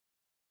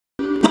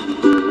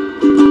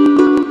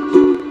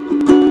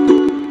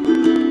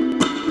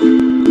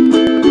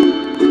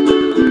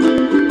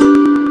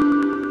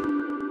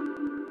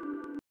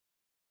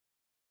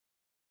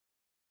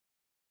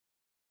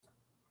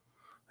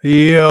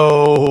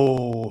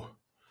Yo,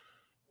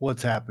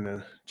 what's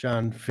happening?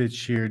 John Fitch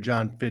here.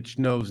 John Fitch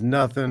knows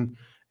nothing,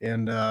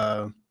 and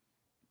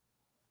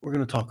we're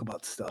gonna talk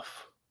about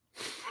stuff.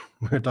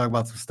 We're gonna talk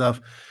about some stuff.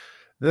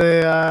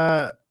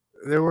 There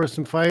were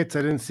some fights.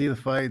 I didn't see the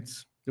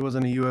fights. There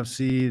wasn't a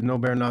UFC, no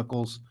bare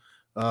knuckles.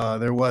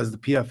 There was the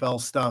PFL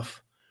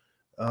stuff,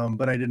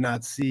 but I did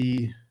not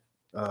see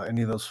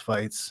any of those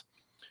fights.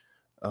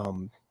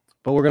 But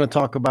we're gonna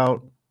talk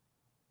about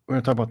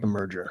the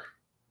merger.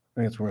 I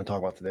think that's what we're gonna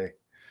talk about today.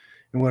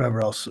 And whatever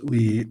else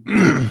we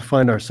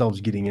find ourselves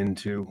getting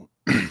into.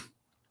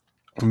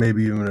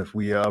 Maybe even if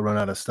we run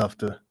out of stuff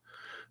to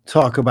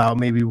talk about,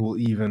 maybe we'll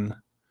even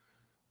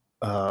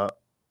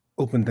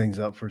open things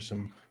up for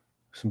some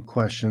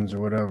questions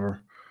or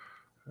whatever.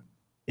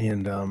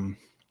 And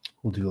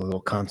we'll do a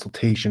little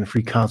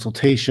free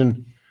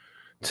consultation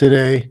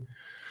today.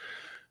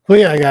 But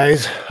yeah,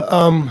 guys,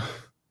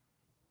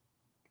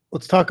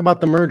 let's talk about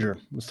the merger.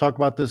 Let's talk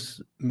about this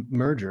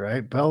merger,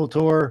 right?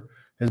 Bellator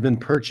has been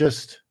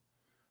purchased.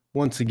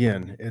 Once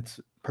again,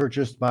 it's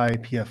purchased by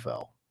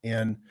PFL,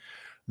 and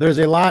there's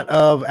a lot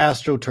of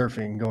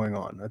astroturfing going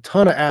on, a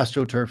ton of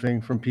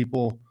astroturfing from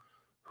people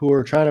who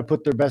are trying to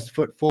put their best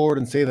foot forward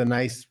and say the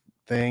nice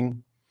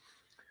thing.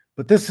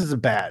 But this is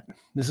bad.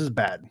 This is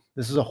bad.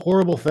 This is a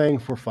horrible thing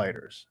for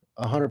fighters,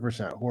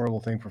 100% horrible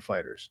thing for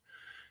fighters,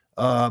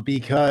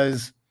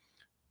 because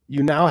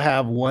you now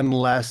have one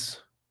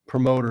less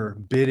promoter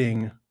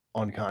bidding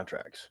on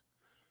contracts.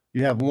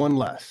 You have one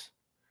less.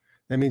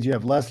 That means you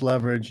have less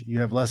leverage, you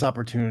have less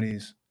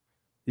opportunities,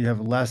 you have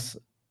less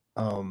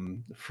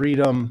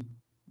freedom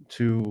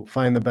to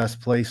find the best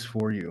place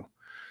for you.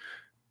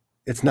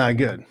 It's not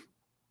good.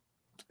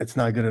 It's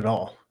not good at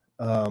all.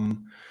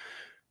 And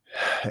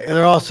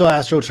they're also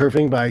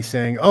astroturfing by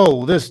saying,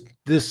 "Oh, this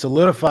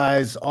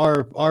solidifies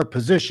our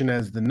position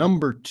as the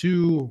number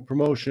 2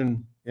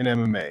 promotion in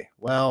MMA."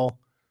 Well,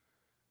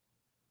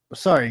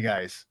 sorry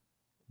guys,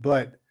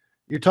 but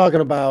you're talking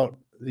about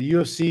the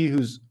UFC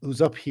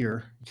who's up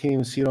here. You can't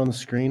even see it on the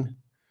screen.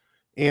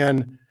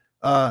 And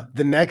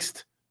the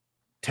next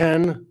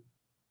 10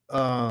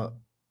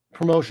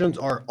 promotions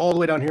are all the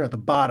way down here at the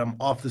bottom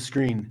off the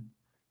screen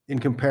in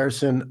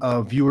comparison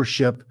of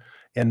viewership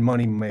and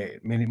money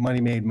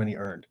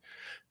earned.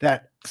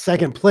 That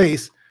second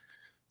place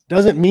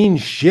doesn't mean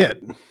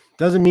shit.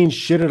 Doesn't mean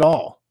shit at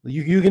all.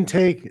 You can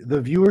take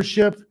the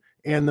viewership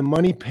and the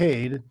money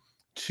paid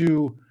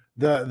to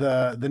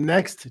the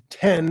next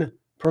 10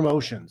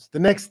 promotions,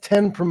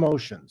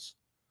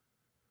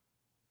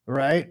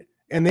 right?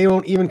 And they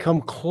don't even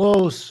come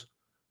close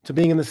to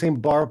being in the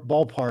same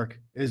ballpark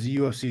as the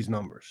UFC's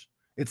numbers.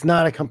 It's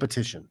not a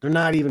competition. They're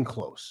not even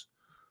close.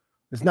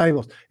 It's not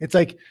even close. It's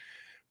like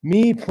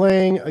me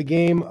playing a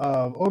game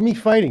of, or me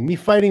fighting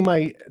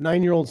my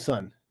 9-year-old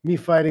son,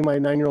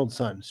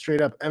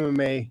 straight up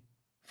MMA,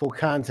 full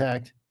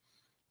contact.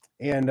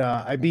 And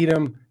I beat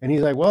him, and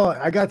he's like, "Well,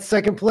 I got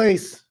second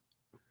place.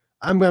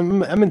 I'm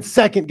in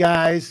second,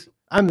 guys.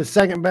 I'm the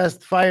second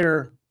best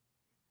fighter."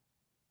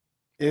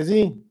 Is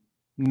he?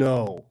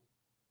 No.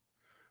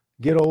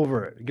 Get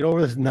over it. Get over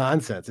this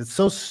nonsense. It's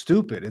so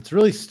stupid. It's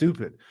really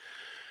stupid.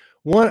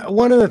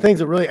 One of the things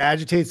that really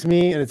agitates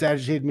me, and it's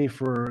agitated me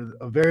for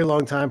a very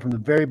long time from the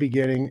very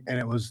beginning, and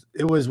it was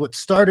what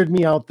started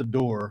me out the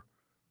door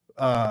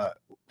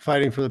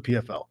fighting for the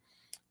PFL.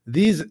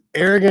 These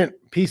arrogant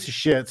piece of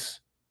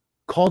shits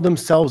called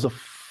themselves a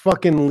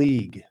fucking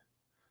league.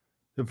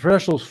 The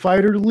Professional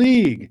Fighter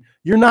League.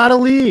 You're not a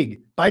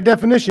league. By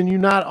definition, you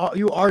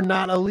are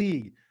not a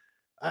league.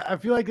 I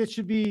feel like it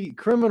should be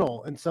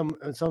criminal in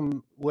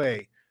some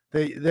way.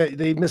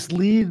 They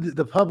mislead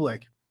the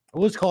public.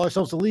 Let's call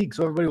ourselves a league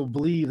so everybody will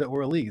believe that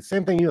we're a league.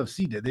 Same thing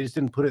UFC did. They just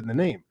didn't put it in the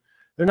name.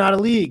 They're not a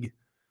league.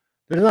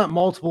 There's not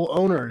multiple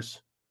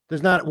owners.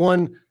 There's not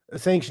one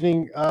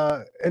sanctioning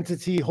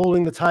entity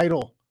holding the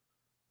title.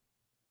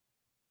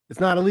 It's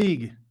not a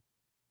league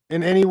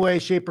in any way,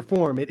 shape, or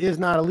form. It is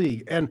not a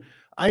league. And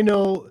I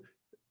know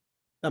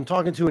I'm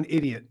talking to an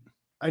idiot.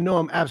 I know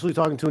I'm absolutely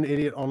talking to an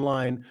idiot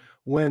online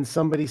when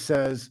somebody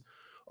says,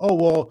 "Oh,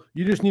 well,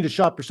 you just need to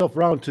shop yourself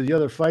around to the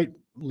other fight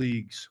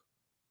leagues."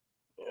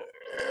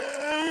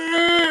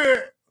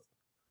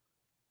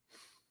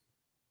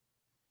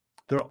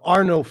 There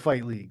are no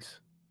fight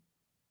leagues.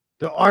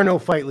 There are no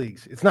fight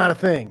leagues. It's not a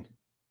thing.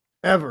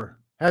 Ever.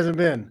 Hasn't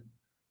been.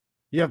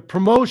 You have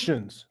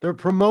promotions. They're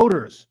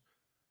promoters.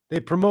 They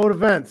promote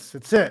events.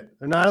 That's it.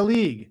 They're not a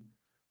league.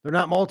 They're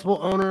not multiple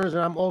owners.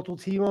 They're not multiple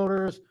team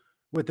owners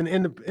with an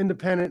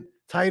independent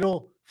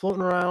title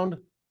floating around.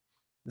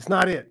 It's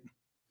not it.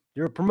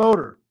 You're a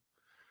promoter.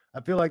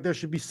 I feel like there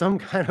should be some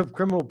kind of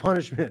criminal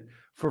punishment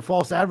for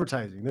false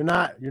advertising. You're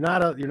not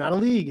a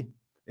league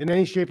in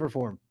any shape or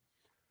form.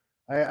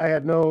 I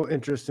had no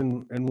interest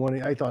in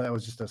wanting. I thought that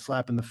was just a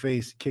slap in the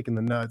face, kick in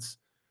the nuts.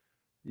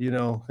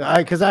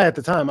 Because at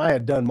the time I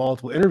had done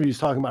multiple interviews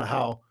talking about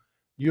how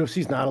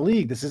UFC's not a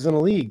league. This isn't a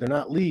league. They're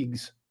not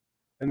leagues.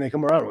 And they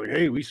come around like,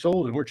 "Hey, we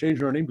sold and we're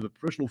changing our name to the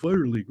Professional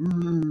Fighter League."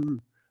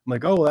 I'm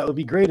like, "Oh, that would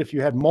be great if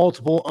you had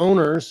multiple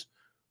owners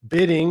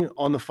bidding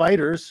on the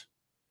fighters.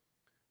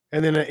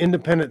 and then an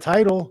independent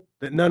title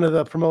that none of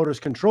the promoters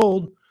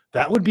controlled,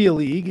 that would be a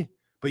league.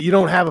 But you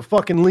don't have a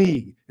fucking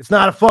league. It's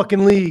not a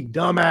fucking league,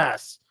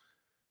 dumbass.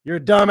 You're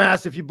a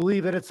dumbass if you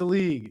believe that it's a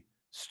league.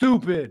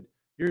 Stupid.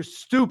 You're a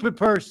stupid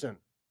person.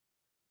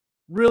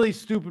 Really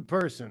stupid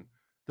person.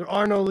 There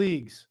are no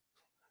leagues,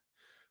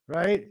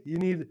 right? You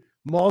need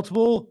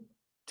multiple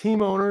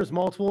team owners,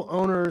 multiple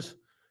owners,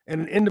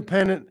 and an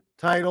independent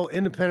title,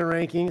 independent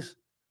rankings.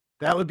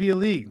 That would be a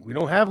league. We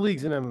don't have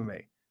leagues in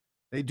MMA.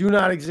 They do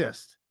not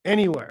exist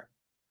anywhere.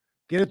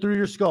 Get it through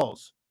your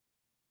skulls.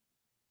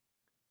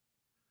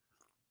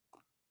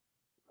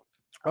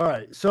 All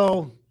right, so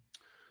I'm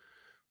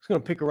just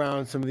going to pick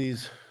around some of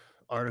these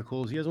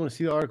articles. You guys want to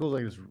see the articles?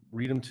 I just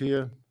read them to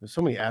you. There's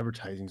so many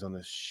advertisings on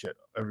this shit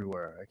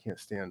everywhere. I can't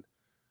stand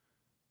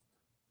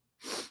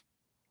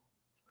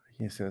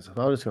this. I'm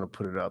just going to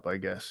put it up, I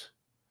guess.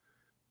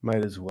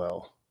 Might as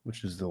well.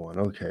 Which is the one?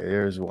 Okay,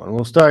 there's one.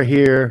 We'll start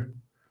here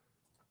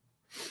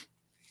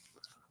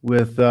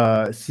with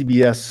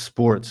CBS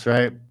Sports,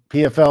 right?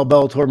 PFL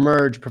Bellator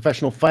merge,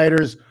 professional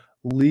fighters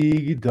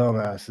league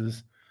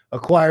dumbasses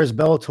acquires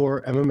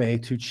Bellator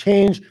MMA to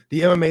change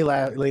the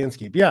MMA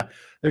landscape. Yeah,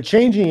 they're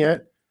changing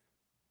it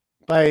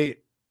by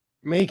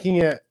making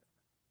it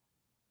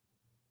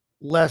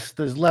less.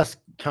 There's less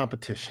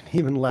competition,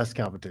 even less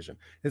competition.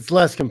 It's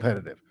less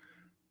competitive.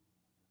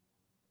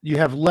 You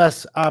have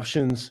less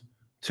options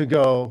to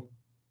go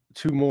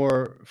to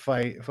more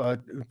fight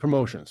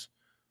promotions.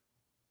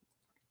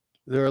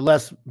 There are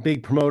less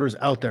big promoters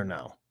out there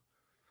now.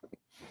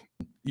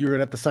 You're going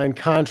to have to sign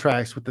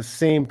contracts with the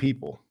same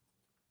people.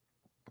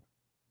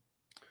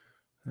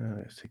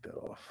 Let's take that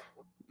off.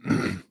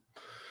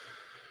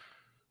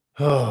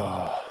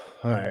 Oh,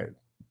 all right.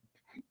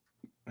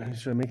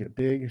 Should I make it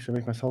big? Should I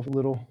make myself a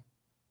little?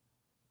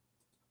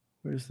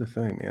 Where's the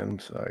thing, man? I'm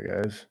sorry,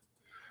 guys.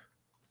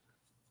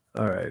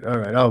 All right.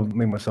 I'll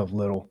make myself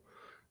little.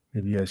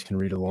 Maybe you guys can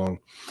read along.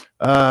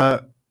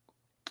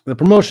 The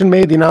promotion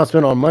made the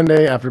announcement on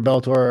Monday after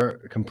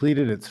Bellator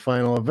completed its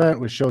final event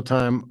with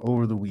Showtime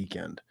over the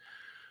weekend.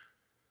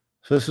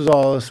 So this is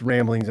all this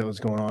ramblings that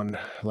was going on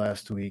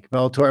last week.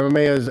 Bellator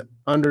MMA is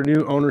under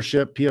new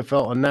ownership.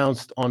 PFL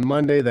announced on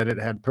Monday that it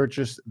had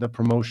purchased the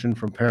promotion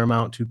from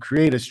Paramount to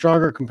create a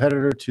stronger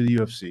competitor to the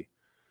UFC.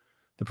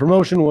 The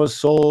promotion was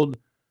sold,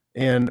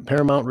 and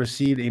Paramount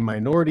received a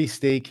minority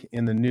stake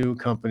in the new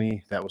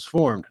company that was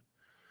formed.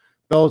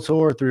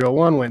 Bellator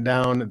 301 went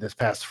down this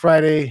past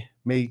Friday,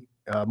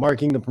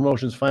 marking the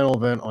promotion's final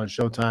event on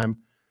Showtime.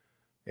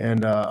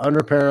 And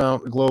under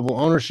Paramount Global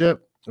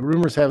ownership,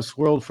 rumors have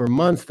swirled for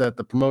months that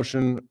the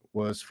promotion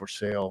was for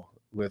sale,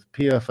 with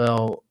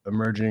PFL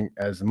emerging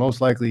as the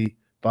most likely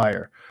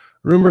buyer.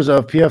 Rumors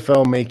of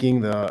PFL making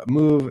the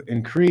move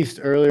increased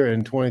earlier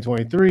in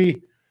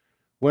 2023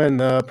 when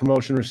the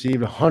promotion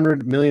received a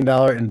 $100 million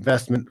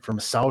investment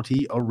from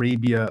Saudi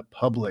Arabia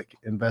Public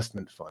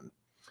Investment Fund.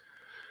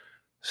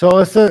 So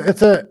it's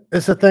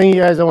a thing,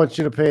 you guys. I want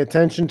you to pay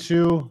attention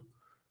to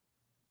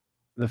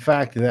the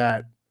fact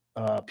that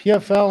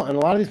PFL and a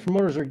lot of these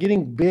promoters are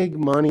getting big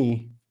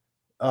money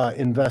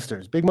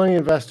investors, big,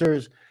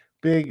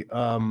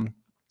 ESPN,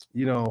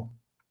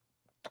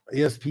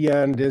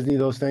 Disney,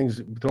 those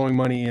things throwing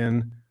money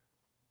in.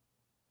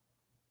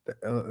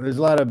 There's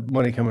a lot of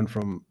money coming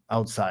from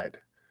outside.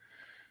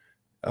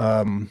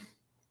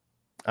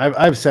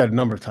 I've said a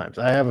number of times,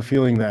 I have a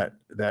feeling that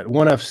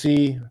ONE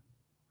FC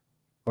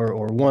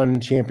or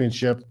ONE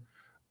Championship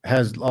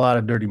has a lot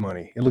of dirty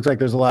money. It looks like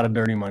there's a lot of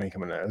dirty money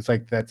coming out. It's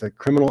like that's a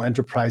criminal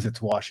enterprise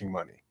that's washing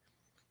money.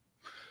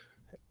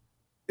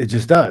 It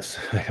just does.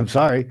 I'm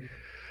sorry.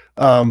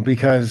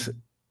 Because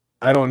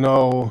I don't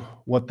know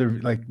what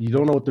you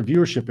don't know what the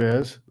viewership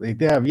is. They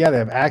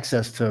have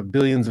access to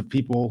billions of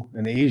people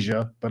in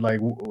Asia, but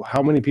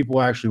how many people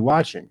are actually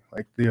watching?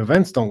 Like, the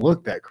events don't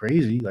look that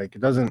crazy. Like,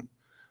 it doesn't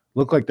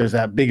look like there's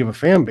that big of a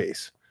fan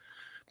base,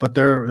 but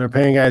they're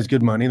paying guys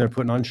good money. They're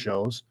putting on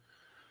shows,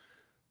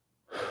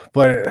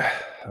 but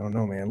I don't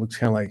know, man. It looks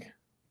kind of like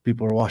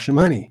people are washing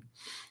money.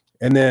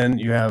 And then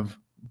you have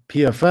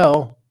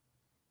PFL.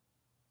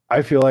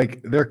 I feel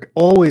like they're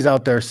always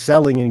out there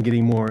selling and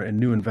getting more and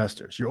new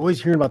investors. You're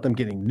always hearing about them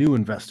getting new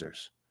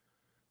investors.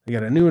 They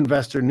got a new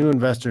investor,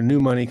 new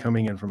money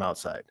coming in from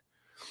outside.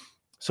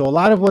 So a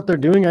lot of what they're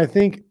doing, I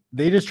think,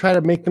 they just try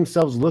to make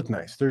themselves look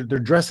nice. They're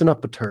dressing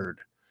up a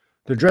turd.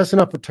 They're dressing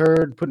up a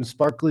turd, putting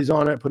sparklies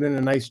on it, putting in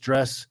a nice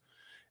dress,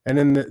 and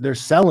then they're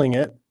selling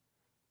it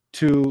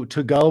to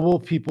gullible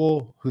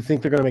people who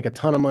think they're going to make a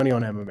ton of money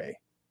on MMA.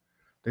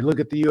 They look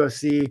at the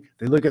UFC,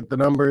 they look at the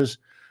numbers,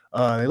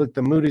 they look at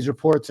the Moody's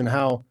reports and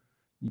how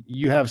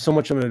you have so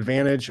much of an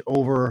advantage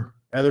over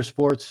other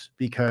sports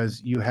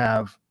because you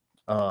have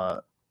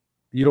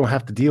you don't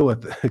have to deal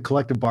with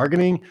collective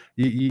bargaining.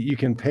 You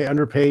can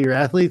underpay your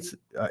athletes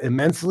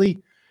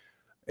immensely,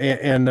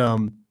 and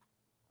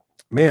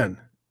man,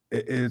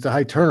 it's a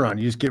high turnaround.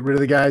 You just get rid of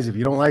the guys. If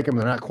you don't like them,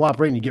 they're not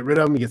cooperating, you get rid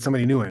of them, you get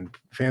somebody new in.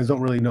 Fans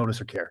don't really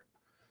notice or care.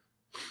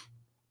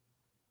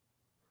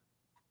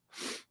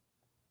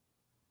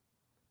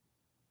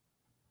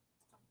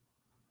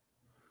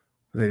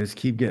 They just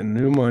keep getting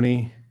new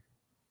money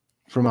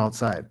from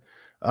outside.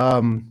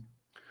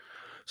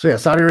 So yeah,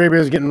 Saudi Arabia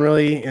is getting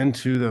really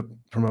into the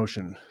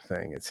promotion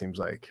thing, it seems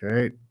like,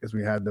 right? Because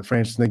we had the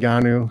Francis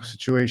Ngannou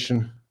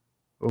situation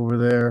over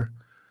there.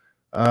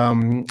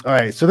 All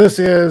right, so this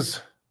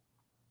is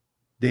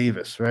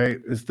Davis, right?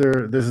 This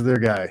is their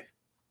guy.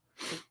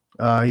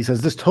 He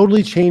says this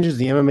totally changes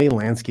the MMA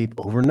landscape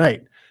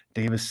overnight.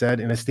 Davis said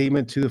in a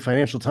statement to the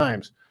Financial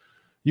Times,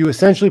 "You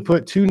essentially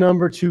put two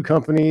number two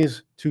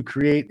companies to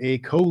create a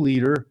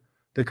co-leader.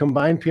 The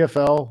combined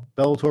PFL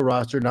Bellator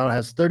roster now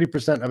has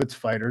 30% of its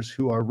fighters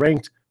who are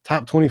ranked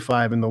top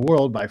 25 in the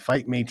world by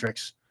Fight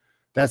Matrix.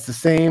 That's the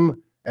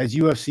same as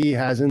UFC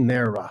has in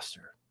their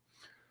roster."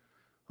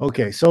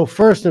 Okay, so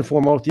first and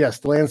foremost, yes,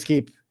 the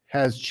landscape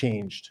has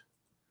changed.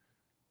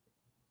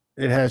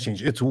 It has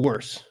changed. It's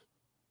worse.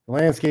 The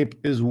landscape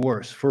is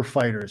worse for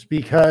fighters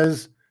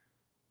because,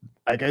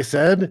 like I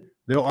said,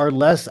 there are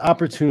less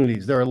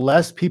opportunities. There are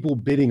less people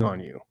bidding on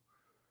you.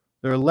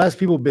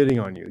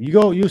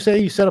 You say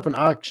you set up an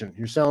auction.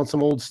 You're selling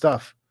some old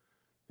stuff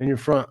in your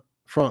front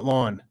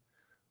lawn.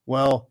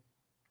 Well,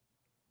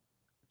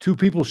 two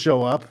people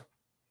show up.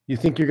 You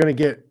think you're going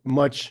to get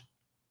much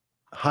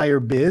higher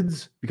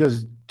bids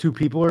because two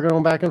people are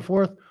going back and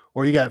forth,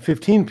 or you got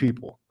 15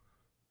 people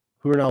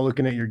who are now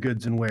looking at your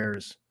goods and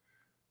wares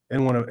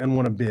and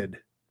want to bid.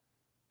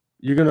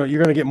 You're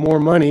gonna get more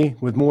money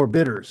with more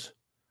bidders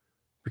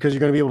because you're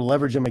going to be able to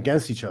leverage them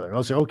against each other.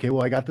 I'll say, okay,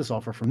 well, I got this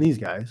offer from these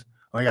guys.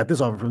 I got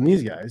this offer from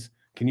these guys.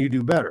 Can you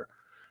do better?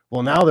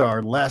 Well, now there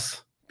are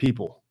less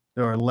people.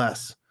 There are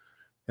less.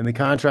 And the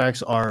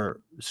contracts are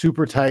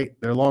super tight.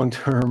 They're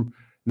long-term,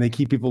 and they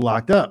keep people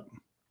locked up.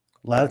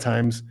 A lot of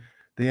times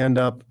they end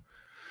up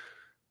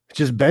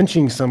just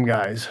benching some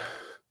guys,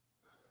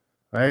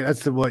 right?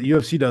 That's what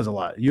UFC does a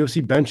lot.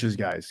 UFC benches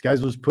guys.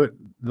 Guys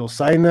they'll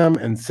sign them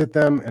and sit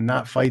them and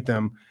not fight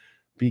them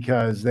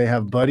because they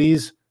have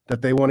buddies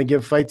that they want to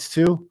give fights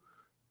to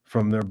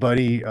from their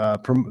buddy,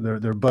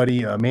 their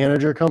buddy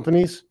manager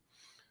companies,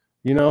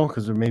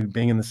 because they're maybe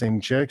banging the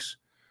same chicks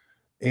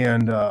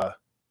and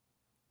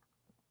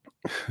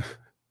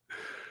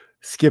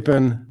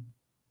skipping,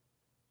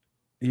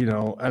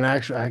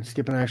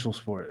 skipping actual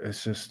sport.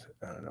 It's just,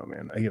 I don't know,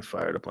 man. I get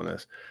fired up on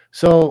this.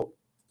 So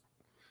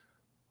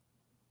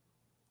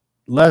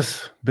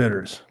less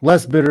bidders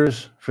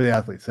for the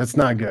athletes. That's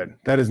not good.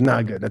 That is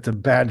not good. That's a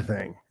bad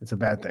thing. It's a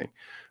bad thing.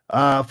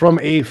 From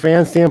a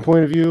fan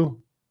standpoint of view,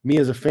 me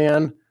as a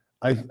fan,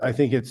 I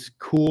think it's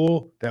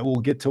cool that we'll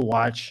get to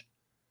watch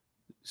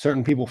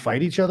certain people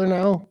fight each other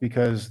now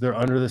because they're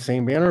under the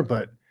same banner,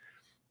 but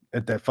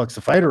that fucks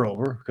the fighter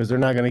over because they're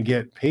not going to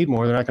get paid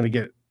more. They're not going to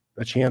get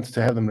a chance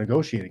to have them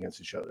negotiate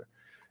against each other.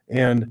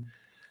 And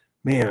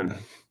man,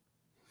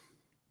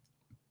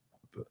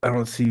 I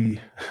don't see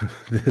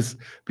this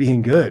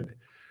being good.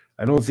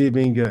 I don't see it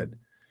being good.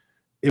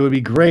 It would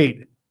be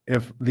great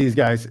if these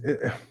guys,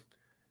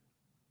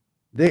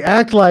 they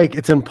act like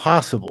it's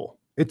impossible.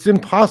 It's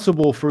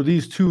impossible for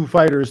these two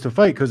fighters to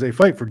fight because they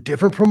fight for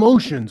different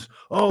promotions.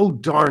 Oh,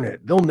 darn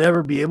it. They'll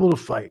never be able to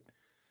fight.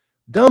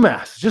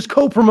 Dumbass. Just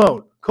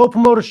co-promote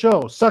a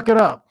show. Suck it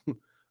up.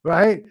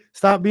 Right?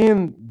 Stop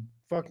being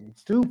fucking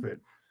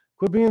stupid.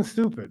 Quit being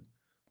stupid.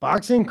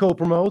 Boxing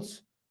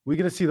co-promotes. We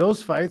get to see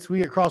those fights. We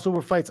get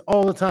crossover fights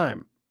all the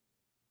time.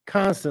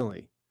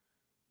 Constantly.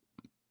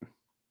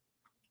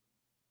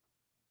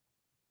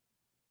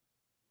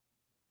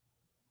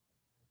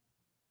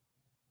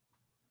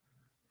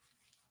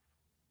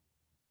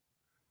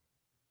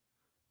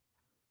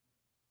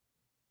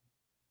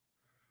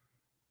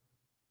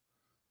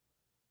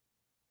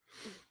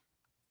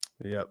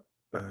 Yep.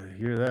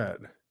 Hear that.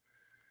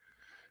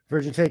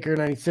 Virgin Taker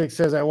 96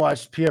 says, I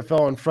watched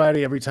PFL on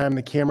Friday. Every time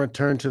the camera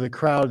turned to the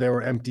crowd, there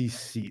were empty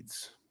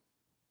seats.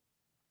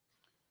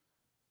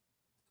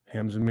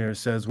 Hamzamir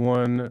says,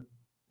 one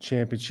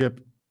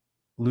championship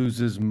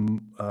loses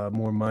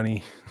more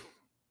money.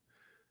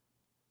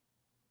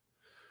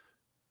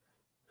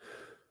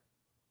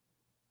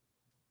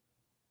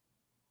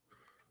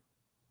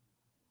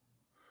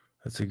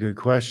 That's a good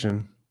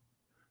question.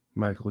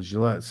 Michael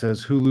Gillette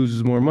says, who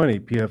loses more money,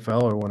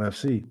 PFL or ONE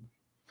FC?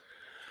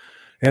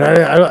 And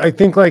I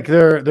think like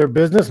their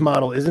business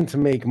model isn't to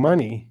make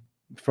money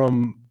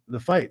from the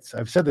fights.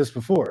 I've said this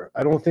before.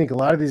 I don't think a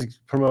lot of these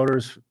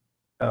promoters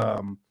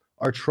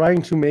are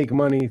trying to make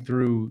money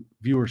through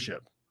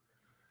viewership.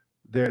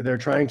 They're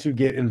trying to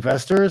get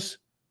investors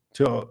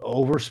to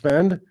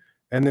overspend,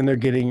 and then they're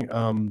getting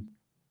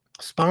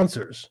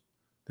sponsors.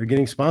 They're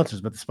getting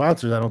sponsors, but the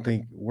sponsors I don't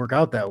think work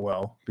out that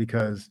well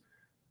because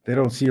they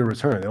don't see a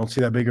return. They don't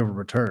see that big of a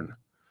return.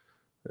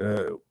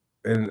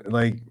 And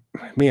like,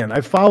 man,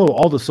 I follow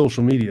all the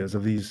social medias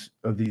of these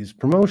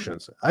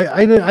promotions.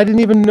 I didn't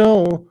even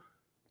know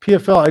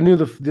PFL. I knew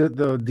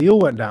the deal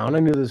went down. I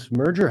knew this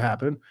merger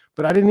happened,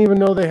 but I didn't even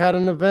know they had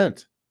an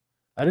event.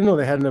 I didn't know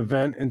they had an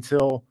event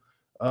until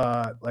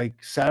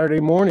like Saturday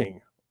morning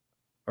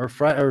or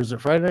Friday, or was it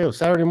Friday? Oh,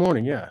 Saturday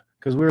morning, yeah,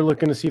 because we were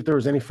looking to see if there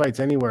was any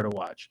fights anywhere to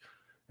watch.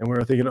 And we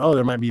were thinking, oh,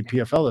 there might be a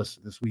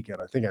PFL this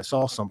weekend. I think I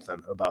saw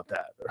something about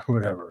that or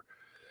whatever.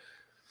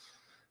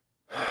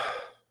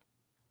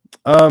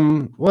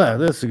 Well,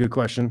 that's a good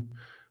question.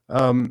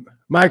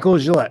 Michael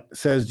Gillette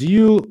says, do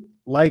you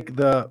like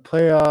the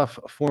playoff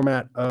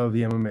format of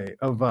the MMA,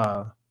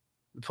 the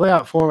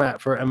playoff format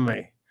for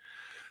MMA?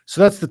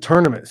 So that's the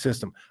tournament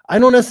system. I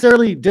don't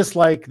necessarily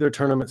dislike their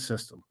tournament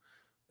system.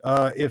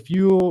 If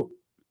you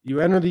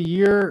enter the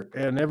year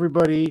and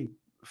everybody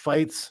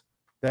fights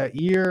that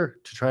year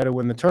to try to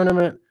win the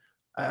tournament,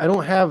 I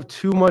don't have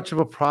too much of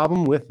a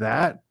problem with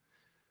that.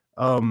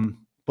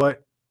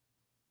 But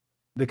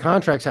the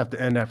contracts have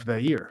to end after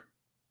that year.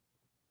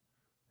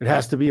 It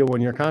has to be a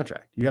 1-year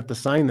contract. You have to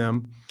sign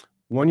them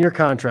 1-year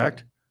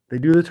contract. They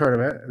do the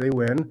tournament, they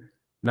win.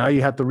 Now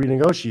you have to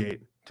renegotiate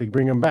to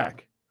bring them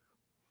back.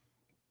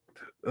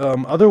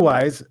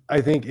 Otherwise,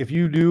 I think if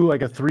you do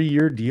like a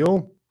 3-year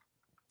deal,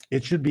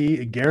 it should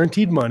be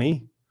guaranteed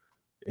money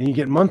and you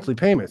get monthly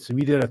payments. So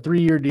we did a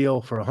 3-year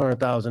deal for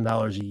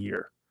 $100,000 a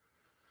year,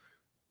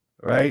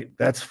 right?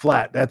 That's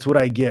flat. That's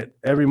what I get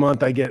every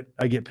month. I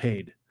get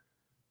paid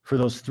for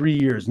those 3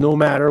 years, no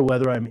matter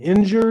whether I'm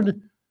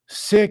injured,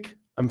 sick,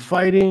 I'm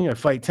fighting, I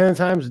fight 10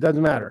 times, it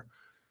doesn't matter.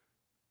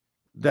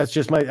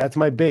 That's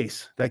my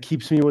base. That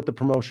keeps me with the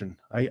promotion.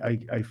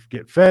 I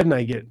get fed and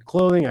I get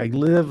clothing. I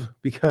live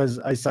because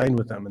I signed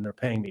with them and they're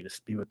paying me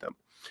to be with them.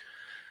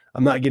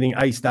 I'm not getting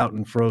iced out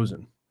and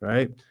frozen,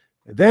 right?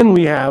 Then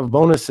we have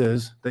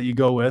bonuses that you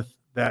go with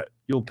that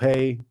you'll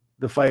pay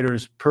the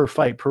fighters per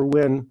fight, per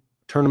win,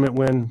 tournament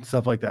win,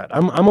 stuff like that.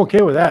 I'm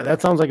okay with that.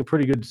 That sounds like a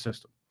pretty good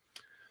system.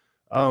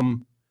 But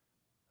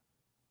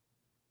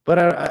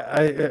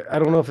I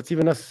don't know if it's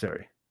even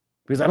necessary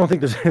because I don't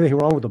think there's anything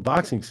wrong with the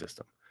boxing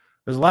system.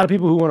 There's a lot of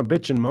people who want to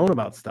bitch and moan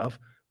about stuff,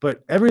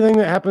 but everything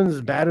that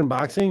happens bad in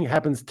boxing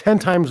happens 10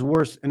 times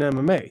worse in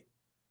MMA.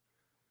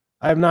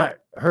 I have not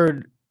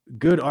heard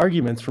good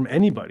arguments from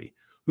anybody.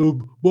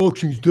 Oh,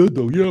 boxing's dead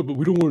though. Yeah, but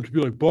we don't want it to be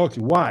like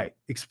boxing. Why?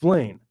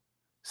 Explain.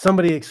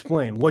 Somebody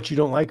explain what you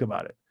don't like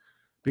about it.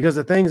 Because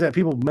the things that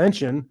people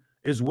mention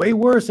is way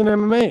worse in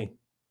MMA.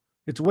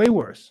 It's way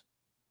worse.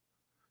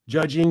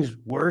 Judging's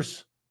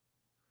worse.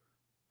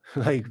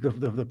 Like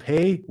the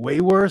pay,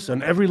 way worse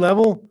on every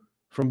level,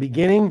 from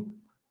beginning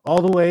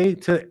all the way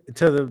to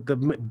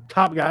the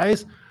top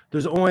guys.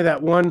 There's only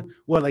that one,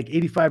 like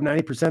 85,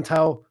 90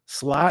 percentile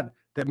slot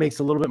that makes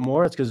a little bit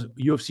more. It's because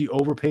UFC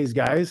overpays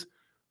guys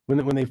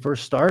when they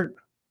first start.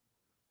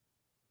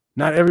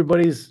 Not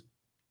everybody's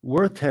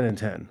worth 10 and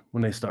 10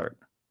 when they start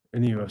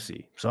in the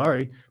UFC.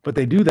 Sorry, but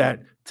they do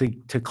that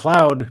to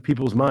cloud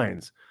people's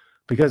minds,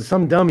 because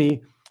some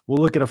dummy will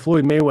look at a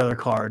Floyd Mayweather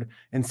card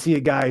and see a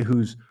guy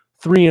who's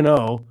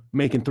 3-0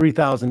 making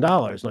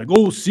 $3,000. Like,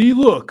 oh, see,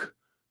 look,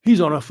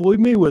 he's on a Floyd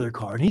Mayweather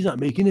card and he's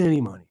not making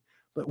any money.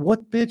 But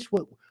what, bitch?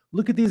 What?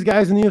 Look at these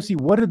guys in the UFC.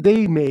 What did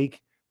they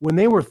make when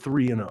they were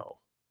 3-0?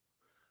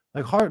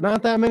 Like,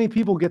 not that many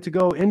people get to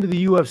go into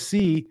the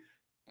UFC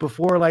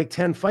before like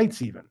 10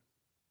 fights even.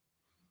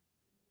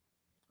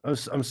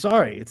 I'm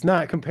sorry, it's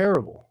not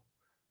comparable.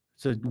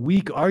 It's a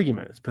weak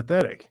argument. It's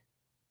pathetic.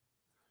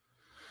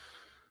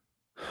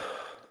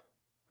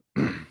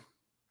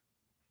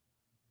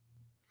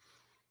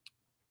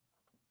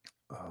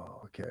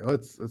 Oh, okay.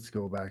 Let's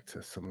go back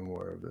to some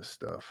more of this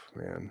stuff,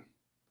 man.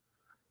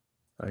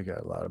 I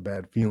got a lot of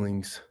bad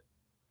feelings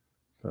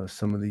about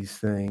some of these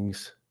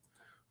things.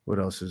 What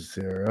else is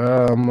there?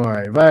 All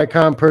right.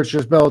 Viacom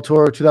purchased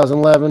Bellator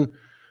 2011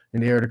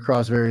 and aired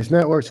across various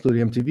networks,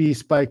 including MTV,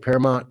 Spike,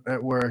 Paramount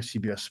Network,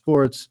 CBS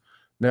Sports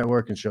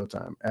Network, and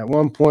Showtime. At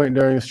one point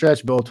during the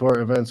stretch,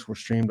 Bellator events were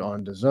streamed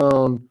on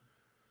DAZN.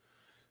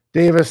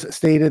 Davis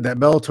stated that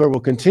Bellator will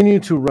continue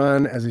to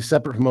run as a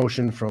separate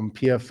promotion from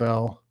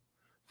PFL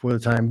for the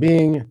time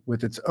being,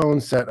 with its own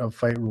set of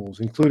fight rules,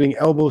 including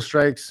elbow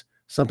strikes,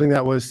 something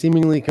that was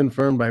seemingly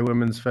confirmed by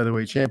women's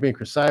featherweight champion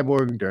Chris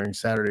Cyborg during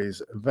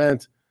Saturday's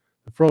event.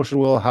 The promotion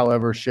will,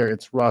 however, share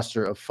its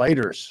roster of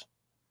fighters.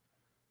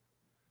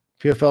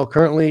 PFL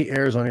currently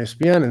airs on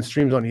ESPN and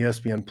streams on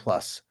ESPN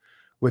Plus,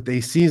 with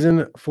a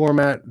season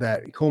format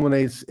that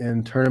culminates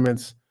in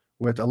tournaments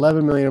with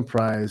 $11 million in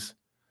prize.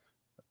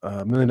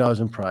 $1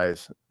 million in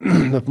prize.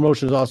 The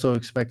promotion is also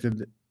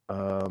expected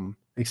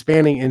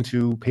expanding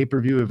into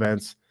pay-per-view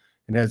events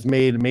and has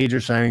made major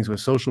signings with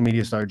social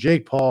media star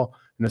Jake Paul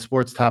and the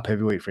sport's top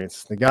heavyweight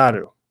Francis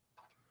Ngannou.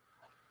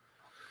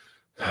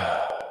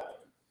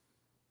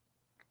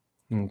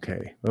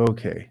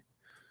 Okay.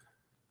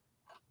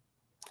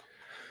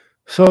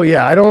 So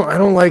yeah, I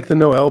don't like the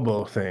no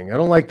elbow thing. I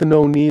don't like the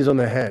no knees on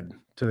the head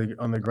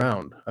on the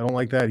ground. I don't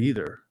like that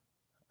either.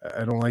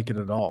 I don't like it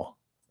at all.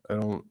 I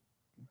don't.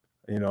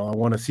 I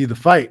want to see the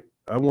fight.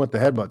 I want the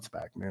headbutts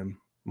back, man.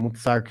 I want the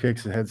soccer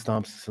kicks and head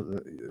stomps.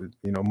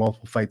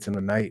 Multiple fights in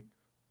a night.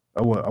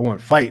 I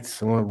want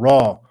fights. I want it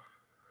raw.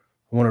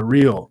 I want it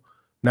real.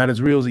 Not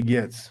as real as it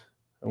gets.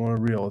 I want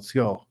it real. Let's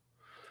go.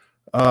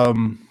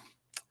 But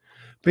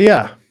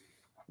yeah,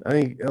 I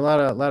think a lot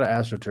of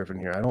AstroTurf in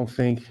here. I don't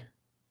think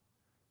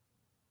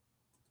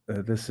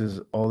that this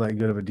is all that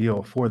good of a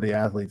deal for the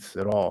athletes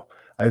at all.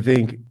 I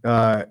think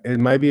it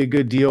might be a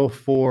good deal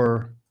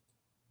for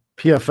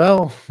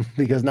PFL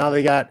because now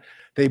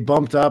they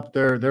bumped up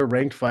their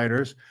ranked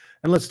fighters.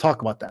 And let's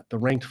talk about that, the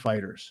ranked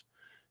fighters,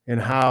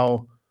 and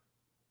how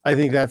I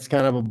think that's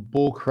kind of a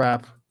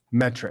bullcrap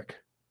metric.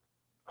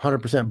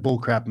 100%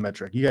 bullcrap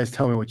metric. You guys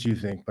tell me what you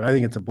think, but I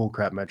think it's a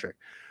bullcrap metric.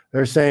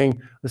 They're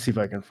saying, let's see if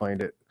I can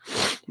find it.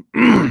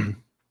 I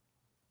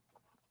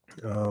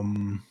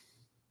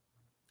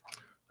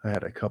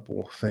had a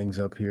couple things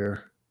up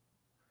here.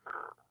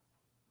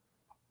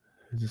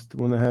 Is this the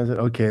one that has it?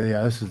 Okay,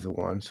 yeah, this is the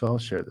one. So I'll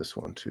share this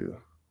one too.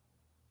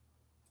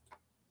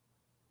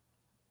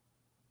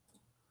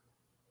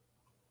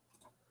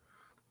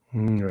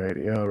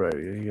 Alrighty.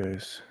 You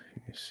guys,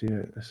 you see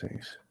it? This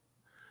thing's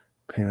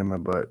pain in my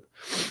butt.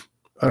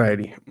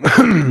 Alrighty.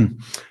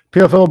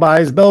 PFL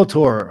buys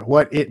Bellator,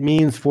 what it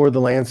means for the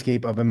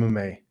landscape of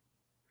MMA.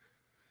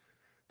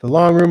 The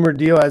long rumored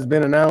deal has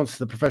been announced.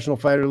 The Professional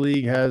Fighter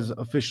League has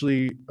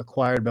officially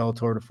acquired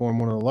Bellator to form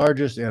one of the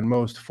largest and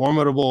most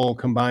formidable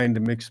combined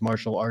mixed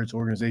martial arts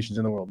organizations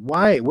in the world.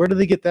 Why? Where do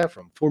they get that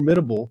from?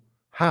 Formidable?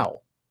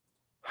 How?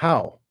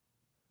 How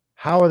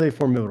are they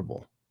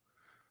formidable?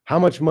 How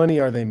much money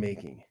are they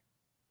making?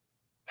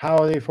 How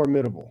are they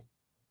formidable?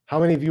 How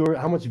much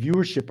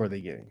viewership are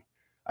they getting?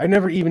 I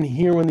never even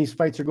hear when these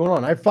fights are going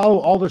on. I follow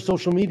all their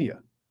social media.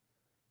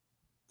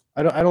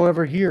 I don't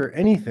ever hear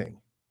anything.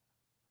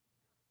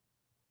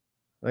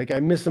 Like,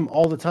 I miss them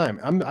all the time.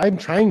 I'm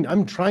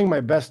trying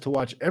my best to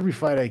watch every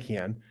fight I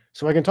can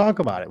so I can talk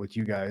about it with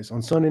you guys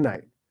on Sunday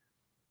night.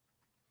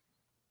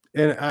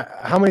 And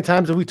how many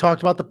times have we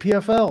talked about the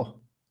PFL?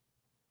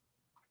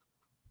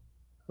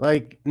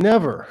 Like,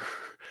 never.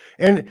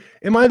 And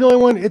am I the only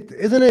one?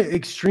 Isn't it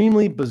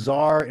extremely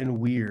bizarre and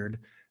weird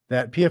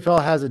that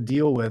PFL has a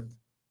deal with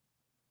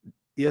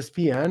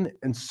ESPN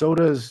and so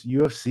does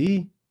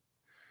UFC?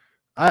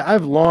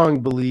 I've long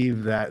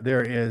believed that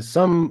there is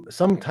some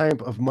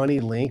type of money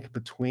link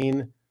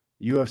between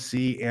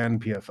UFC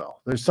and PFL.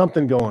 There's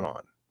something going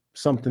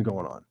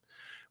on.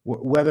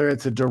 Whether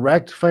it's a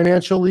direct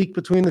financial leak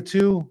between the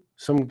two,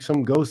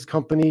 some ghost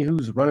company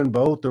who's running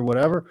both or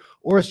whatever,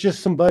 or it's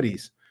just some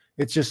buddies.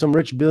 It's just some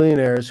rich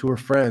billionaires who are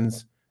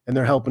friends and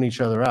they're helping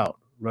each other out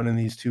running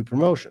these two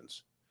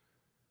promotions.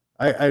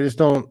 I just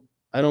don't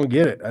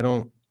get it.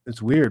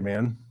 It's weird,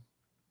 man.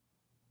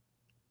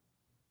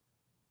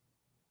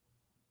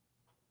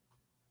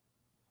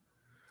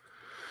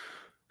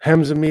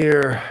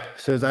 Hemzamir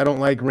says, I don't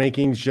like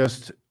rankings,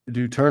 just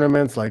do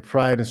tournaments like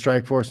Pride and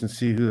Strikeforce and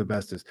see who the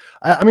best is.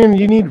 I mean,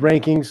 you need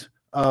rankings.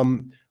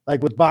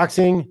 Like with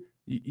boxing,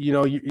 you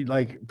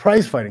like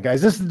prize fighting,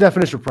 guys. This is the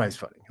definition of prize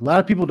fighting. A lot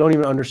of people don't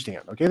even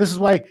understand. Okay, this is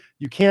why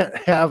you can't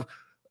have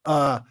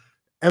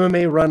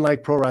MMA run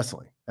like pro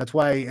wrestling. That's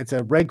why it's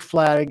a red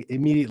flag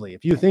immediately.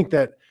 If you think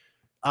that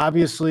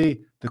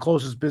obviously the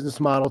closest business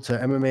model to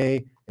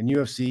MMA and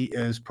UFC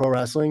is pro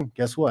wrestling,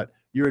 guess what?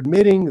 You're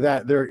admitting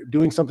that they're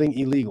doing something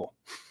illegal.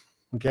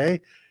 Okay,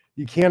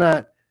 you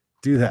cannot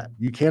do that.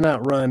 You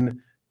cannot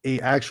run a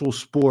actual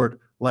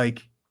sport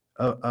like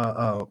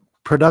a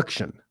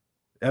production.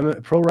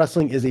 Pro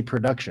wrestling is a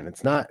production.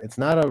 It's not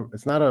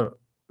a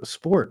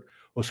sport.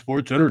 Well,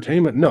 sports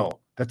entertainment. No,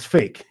 that's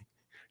fake.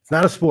 It's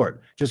not a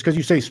sport. Just because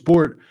you say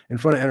sport in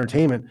front of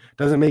entertainment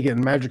doesn't make it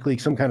magically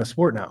some kind of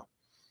sport now.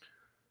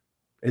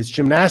 It's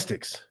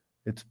gymnastics.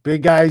 It's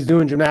big guys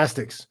doing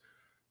gymnastics.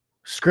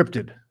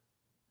 Scripted.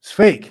 It's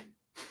fake.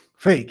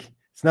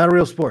 It's not a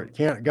real sport. You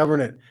can't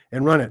govern it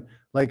and run it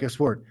like a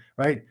sport,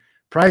 right?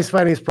 Prize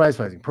fighting is prize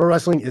fighting. Pro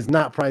wrestling is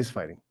not prize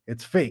fighting.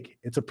 It's fake.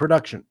 It's a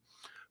production.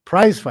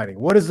 Prize fighting.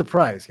 What is the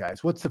prize,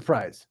 guys? What's the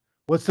prize?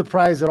 What's the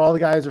prize that all the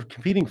guys are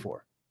competing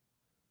for?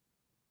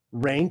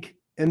 Rank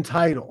and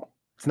title.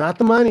 It's not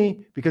the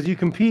money, because you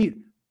compete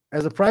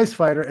as a prize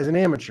fighter as an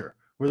amateur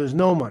where there's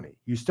no money.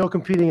 You're still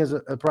competing as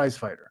a prize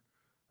fighter.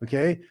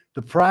 Okay?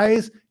 The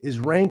prize is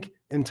rank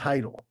and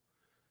title.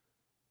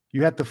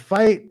 You have to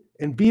fight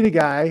and beat a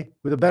guy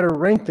with a better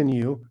rank than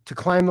you to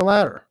climb the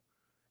ladder.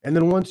 And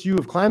then once you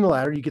have climbed the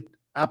ladder, you get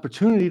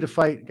opportunity to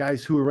fight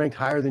guys who are ranked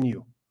higher than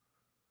you.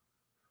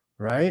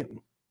 Right?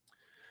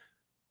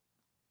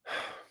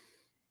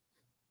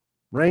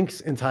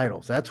 Ranks and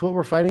titles. That's what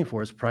we're fighting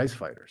for as prize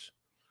fighters.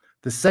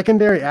 The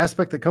secondary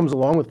aspect that comes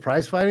along with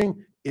prize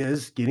fighting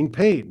is getting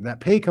paid. And that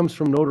pay comes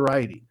from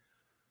notoriety.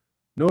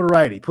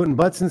 Putting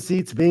butts in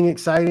seats, being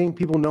exciting,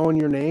 people knowing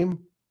your name.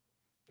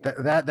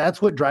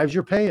 That's what drives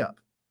your pay up.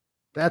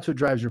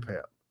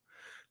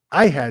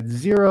 I had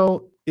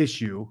zero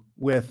issue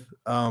with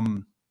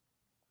that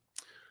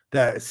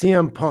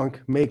CM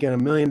Punk making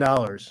 $1 million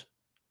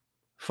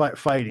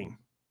fighting.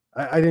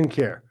 I didn't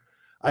care.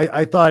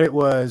 I thought it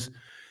was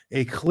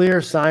a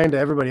clear sign to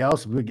everybody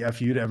else, a big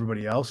FU to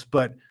everybody else,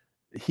 but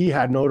he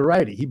had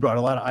notoriety. He brought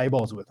a lot of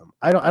eyeballs with him.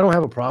 I don't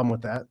have a problem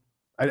with that.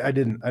 I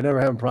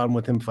never have a problem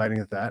with him fighting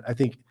at that.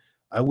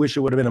 I wish it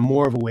would have been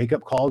more of a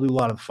wake-up call to a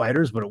lot of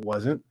fighters, but it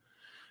wasn't.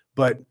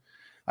 But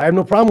I have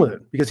no problem with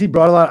it because he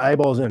brought a lot of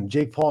eyeballs in.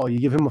 Jake Paul, you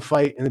give him a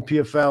fight in the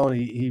PFL and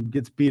he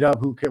gets beat up,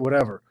 who cares,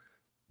 whatever.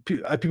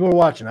 People are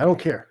watching. I don't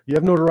care. You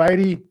have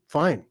notoriety,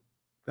 fine.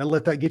 and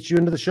let that get you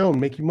into the show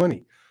and make you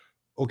money.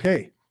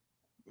 Okay.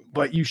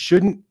 But you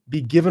shouldn't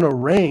be given a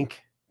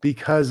rank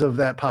because of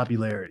that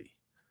popularity.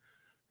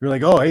 You're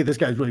like, oh, hey, this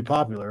guy's really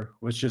popular.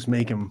 Let's just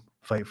make him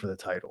fight for the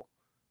title.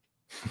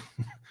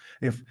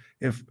 If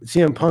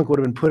CM Punk would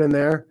have been put in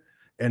there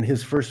and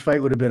his first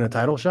fight would have been a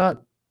title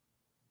shot,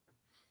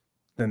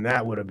 then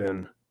that would have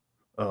been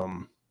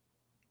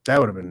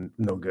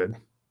no good.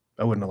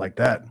 I wouldn't have liked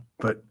that.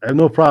 But I have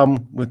no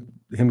problem with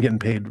him getting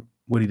paid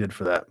what he did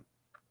for that.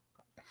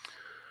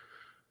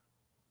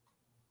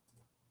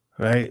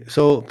 Right.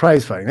 So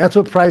prize fighting. That's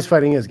what prize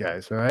fighting is,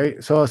 guys. All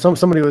right. So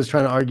somebody was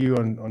trying to argue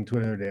on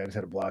Twitter the other day. I just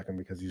had to block him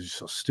because he's just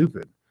so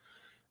stupid.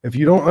 If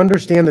you don't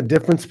understand the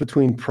difference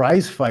between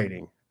prize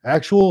fighting,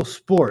 actual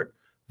sport,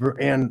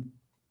 and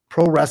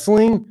pro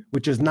wrestling,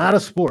 which is not a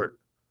sport,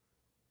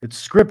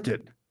 it's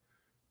scripted.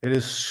 It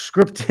is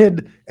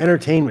scripted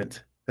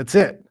entertainment. That's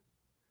it.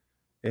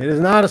 It is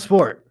not a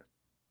sport.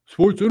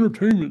 Sports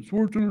entertainment.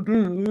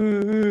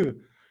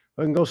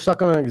 I can go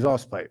suck on an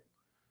exhaust pipe.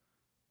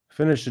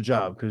 Finish the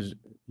job because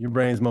your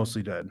brain's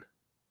mostly dead.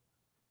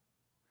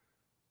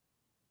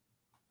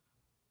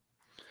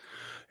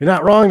 You're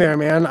not wrong there,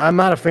 man. I'm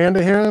not a fan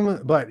of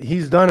him, but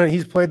he's done it.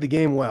 He's played the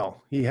game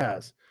well. He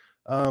has.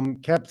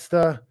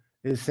 Kepsta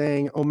is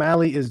saying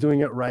O'Malley is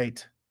doing it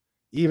right.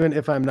 Even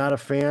if I'm not a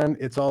fan,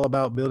 it's all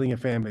about building a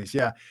fan base.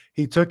 Yeah,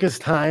 he took his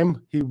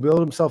time. He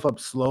built himself up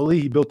slowly.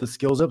 He built the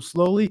skills up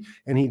slowly,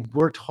 and he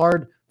worked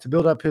hard to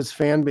build up his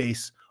fan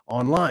base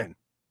online.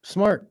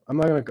 Smart. I'm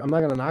not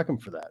gonna knock him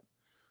for that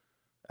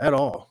at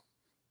all.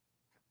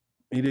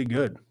 He did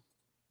good.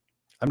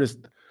 I'm just,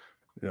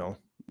 not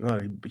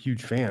a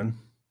huge fan,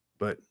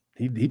 but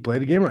he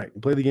played the game right. He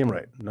played the game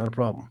right. Not a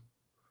problem.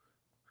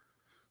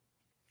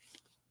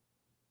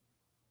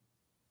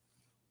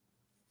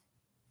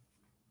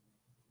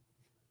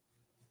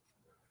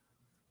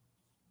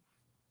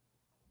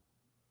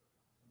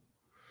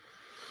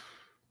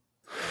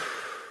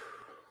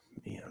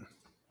 Man.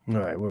 All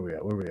right, where we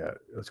at?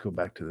 Let's go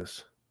back to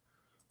this.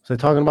 Was I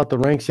talking about the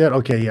ranks yet?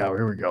 Okay, yeah,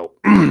 here we go.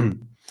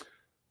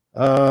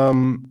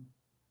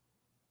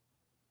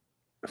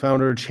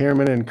 Founder,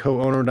 chairman, and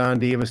co-owner Don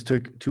Davis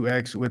took to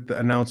X with the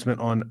announcement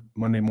on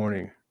Monday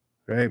morning,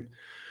 right?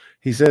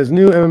 He says,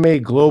 new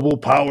MMA global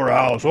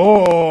powerhouse.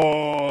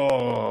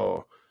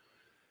 Oh,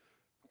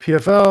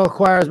 PFL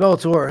acquires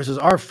Bellator. This is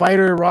our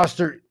fighter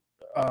roster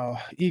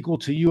equal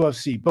to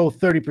UFC, both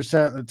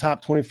 30% of the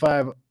top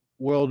 25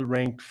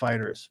 world-ranked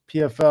fighters.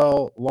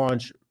 PFL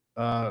launch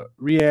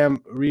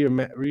reimagined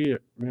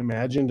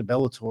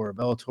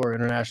Bellator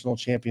International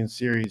Champion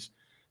Series.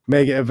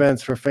 Mega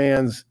events for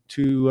fans,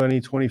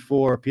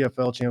 2024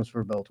 PFL champs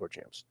for Bellator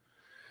champs.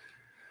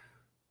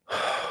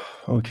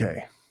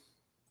 Okay.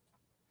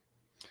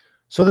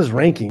 So this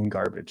ranking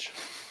garbage.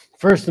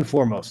 First and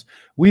foremost,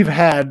 we've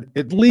had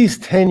at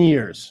least 10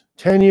 years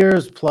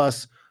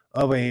plus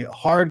of a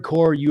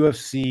hardcore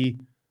UFC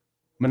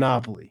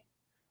monopoly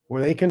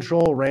where they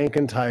control rank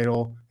and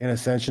title and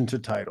ascension to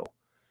title.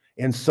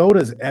 And so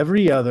does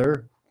every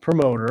other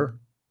promoter.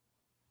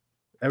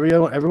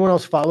 Everyone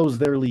else follows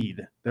their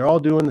lead. They're all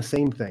doing the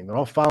same thing. They're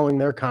all following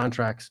their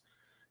contracts,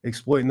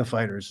 exploiting the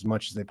fighters as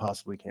much as they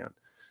possibly can.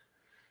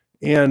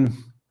 And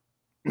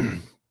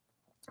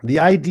the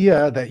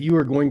idea that you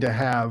are going to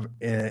have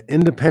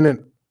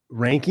independent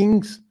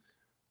rankings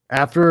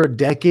after a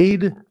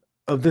decade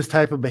of this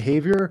type of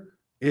behavior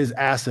is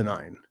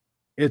asinine.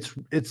 It's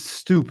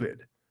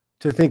stupid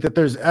to think that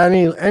there's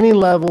any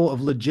level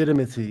of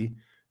legitimacy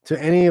to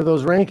any of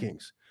those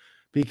rankings,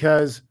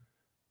 because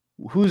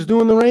who's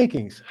doing the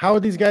rankings? How are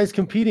these guys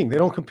competing? They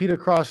don't compete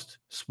across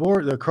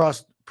sport,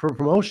 across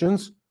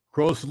promotions,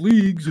 across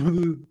leagues.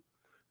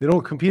 They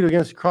don't compete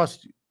against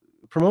cross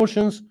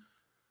promotions.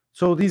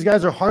 So these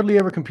guys are hardly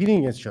ever competing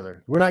against each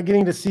other. We're not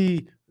getting to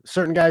see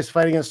certain guys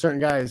fight against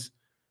certain guys.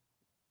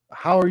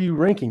 How are you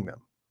ranking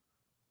them?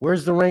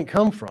 Where's the rank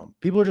come from?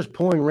 People are just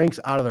pulling ranks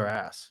out of their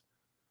ass.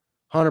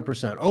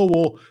 100%. Oh,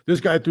 well, this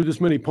guy threw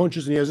this many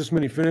punches and he has this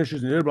many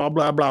finishes and blah,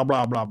 blah, blah,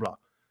 blah, blah, blah.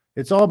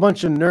 It's all a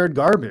bunch of nerd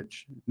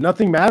garbage.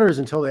 Nothing matters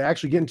until they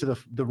actually get into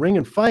the ring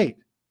and fight.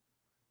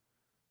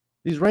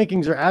 These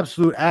rankings are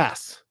absolute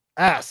ass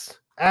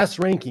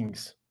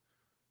rankings.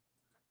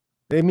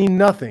 They mean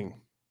nothing.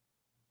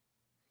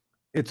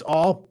 It's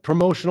all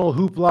promotional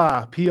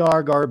hoopla,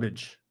 PR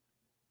garbage.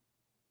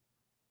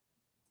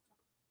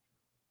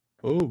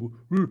 Oh,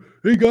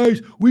 hey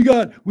guys, we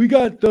got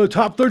the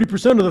top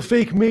 30% of the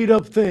fake made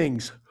up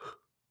things.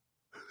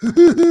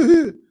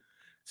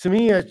 To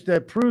me,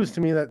 that proves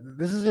to me that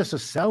this is just a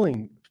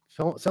selling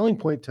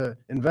point to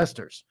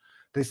investors.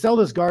 They sell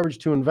this garbage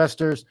to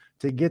investors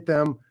to get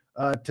them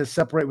to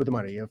separate with the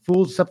money. A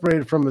fool's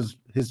separated from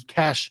his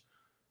cash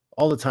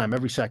all the time,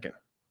 every second,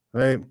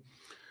 right?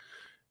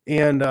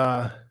 And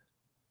I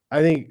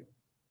think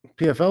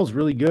PFL is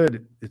really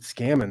good at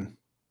scamming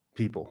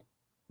people.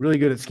 Really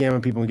good at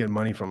scamming people and getting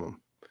money from them.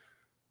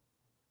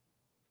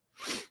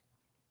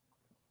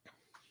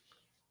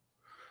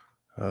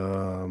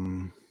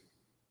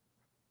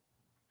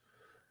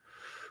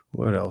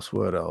 What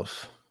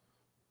else?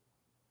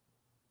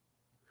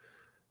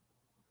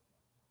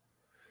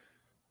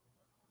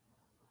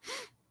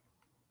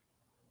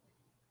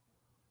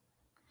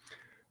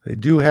 They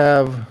do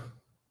have,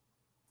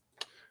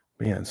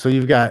 man. So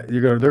they're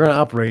going to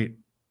operate.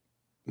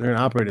 They're going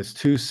to operate as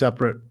two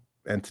separate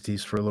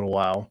entities for a little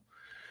while.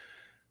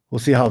 We'll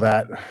see how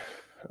that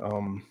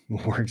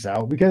works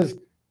out because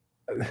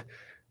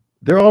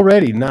they're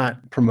already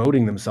not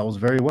promoting themselves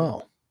very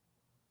well.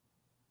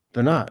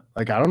 They're not.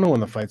 Like, I don't know when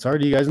the fights are.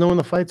 Do you guys know when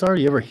the fights are?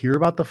 Do you ever hear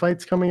about the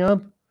fights coming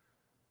up?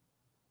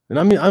 And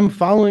I mean, I'm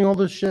following all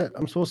this shit.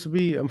 I'm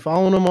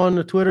following them on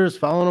the Twitters,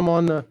 following them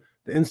on the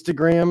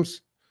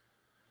Instagrams.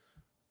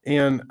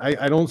 And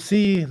I don't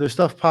see their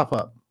stuff pop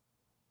up.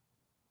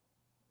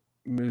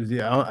 Is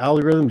the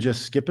algorithm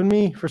just skipping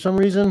me for some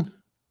reason?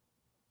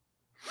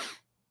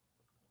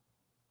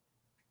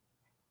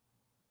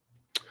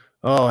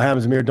 Oh,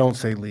 Hamzamir, don't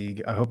say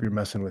league. I hope you're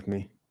messing with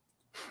me.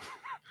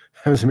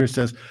 Hamzamir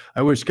says,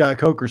 I wish Scott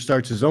Coker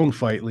starts his own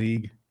fight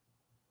league.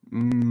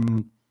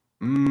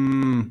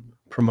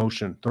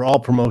 Promotion. They're all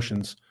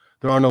promotions.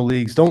 There are no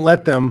leagues. Don't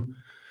let them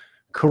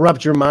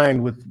corrupt your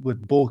mind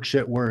with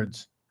bullshit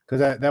words,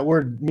 because that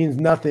word means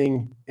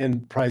nothing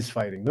in prize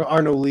fighting. There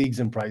are no leagues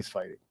in prize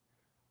fighting.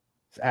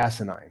 It's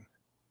asinine.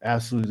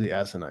 Absolutely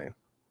asinine.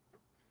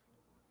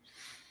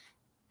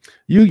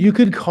 You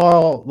could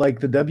call like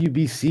the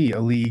WBC a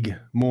league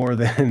more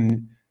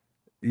than,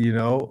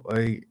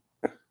 like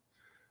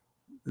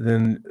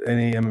than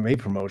any MMA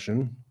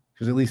promotion,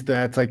 because at least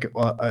that's like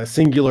a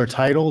singular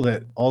title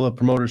that all the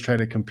promoters try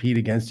to compete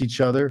against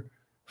each other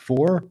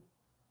for.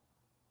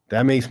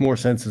 That makes more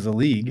sense as a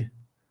league.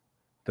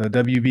 The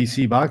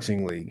WBC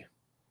Boxing League.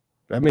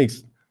 That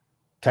makes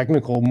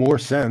technical more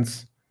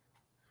sense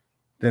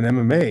than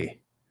MMA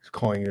is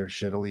calling their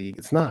shit a league.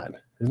 It's not.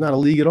 It's not a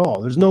league at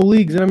all. There's no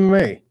leagues in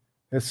MMA.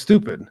 That's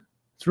stupid.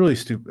 It's really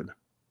stupid.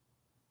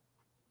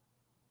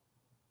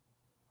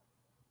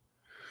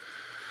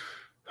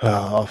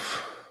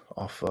 Off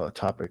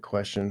topic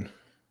question.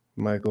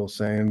 Michael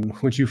saying,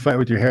 would you fight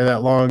with your hair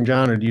that long,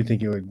 John, or do you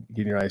think it would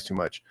get in your eyes too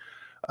much?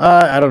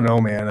 I don't know,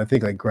 man. I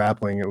think like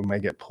grappling, it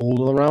might get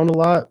pulled around a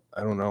lot.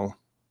 I don't know.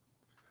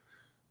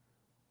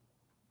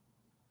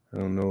 I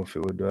don't know if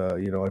it would,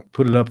 I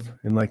put it up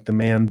in like the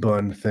man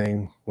bun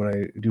thing when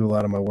I do a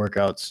lot of my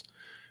workouts.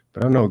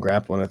 But I don't know,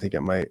 grappling, I think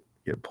it might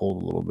get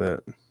pulled a little bit.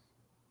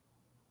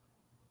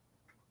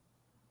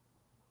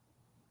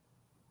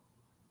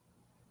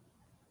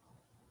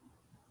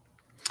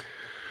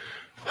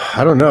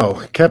 I don't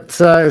know. Kept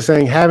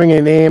saying having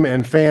a name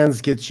and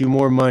fans gets you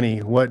more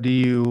money. What do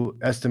you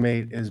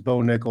estimate is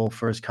Bo Nickel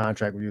first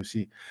contract with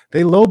UFC?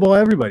 They lowball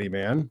everybody,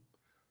 man.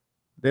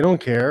 They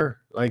don't care.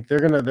 Like they're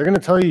gonna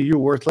tell you you're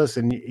worthless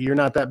and you're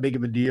not that big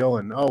of a deal.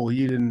 And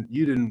you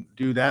didn't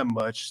do that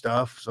much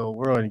stuff, so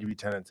we're going to give you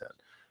 10 and 10.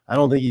 I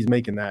don't think he's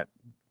making that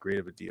great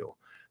of a deal.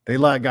 They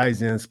lock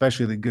guys in,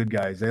 especially the good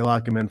guys. They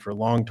lock them in for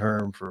long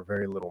term for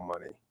very little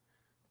money.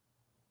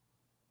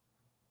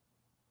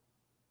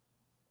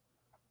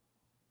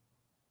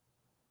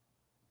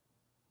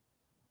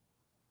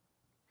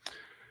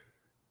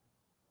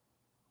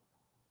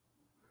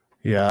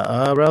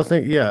 Yeah, but I was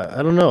thinking,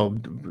 I don't know.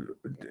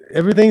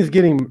 Everything's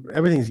getting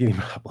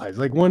monopolized.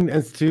 Like one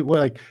institute,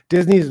 like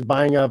Disney's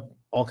buying up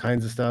all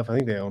kinds of stuff. I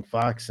think they own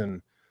Fox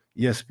and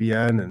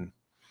ESPN, and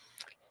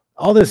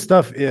all this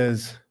stuff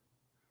is,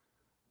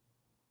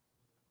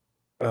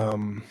 I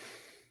don't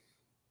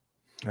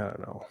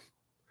know.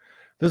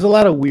 There's a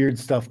lot of weird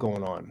stuff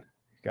going on,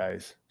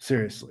 guys.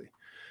 Seriously,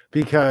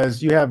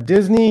 because you have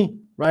Disney,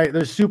 right?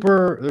 They're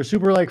super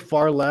like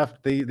far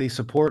left. They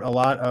support a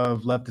lot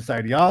of leftist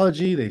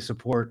ideology. They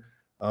support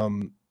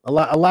a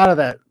lot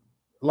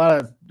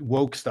of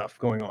woke stuff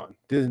going on.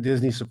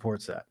 Disney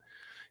supports that.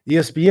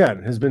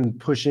 ESPN has been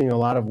pushing a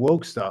lot of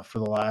woke stuff for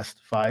the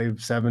last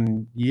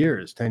 5-7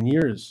 years, 10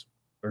 years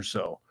or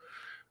so.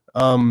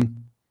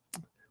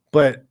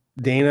 But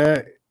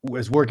Dana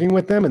is working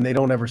with them, and they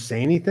don't ever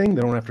say anything.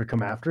 They don't have to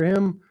come after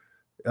him.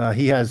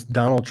 He has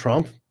Donald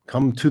Trump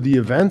come to the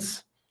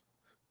events,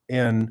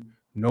 and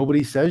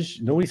nobody says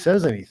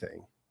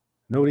anything.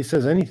 Nobody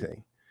says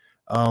anything.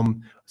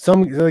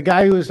 The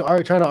guy who was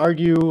trying to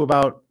argue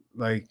about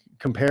like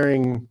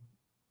comparing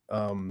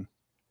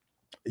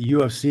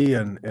UFC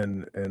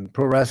and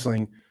pro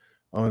wrestling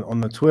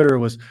on the Twitter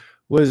was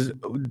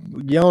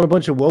yelling a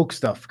bunch of woke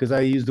stuff because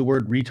I used the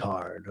word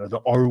retard or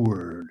the R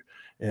word,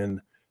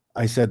 and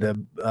I said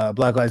that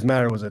Black Lives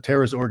Matter was a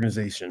terrorist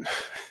organization,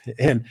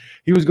 and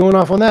he was going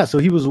off on that. So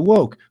he was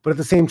woke, but at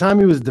the same time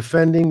he was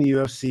defending the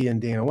UFC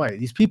and Dana White.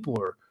 These people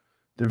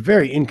they're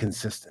very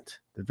inconsistent.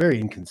 They're very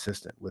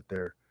inconsistent with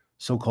their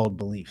so-called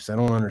beliefs. I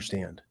don't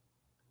understand.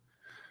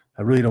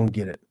 I really don't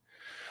get it.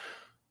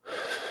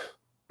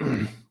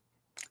 And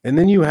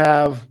then you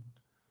have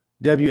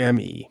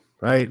WME,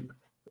 right?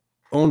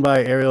 Owned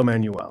by Ariel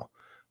Manuel.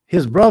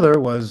 His brother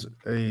was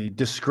a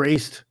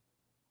disgraced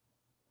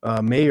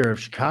mayor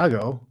of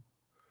Chicago.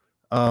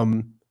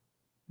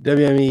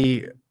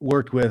 WME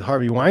worked with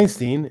Harvey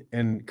Weinstein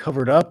and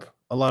covered up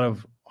a lot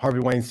of Harvey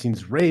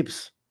Weinstein's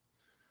rapes.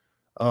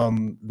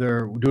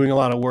 They're doing a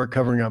lot of work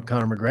covering up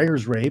Conor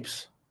McGregor's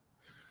rapes.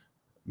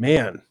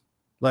 Man,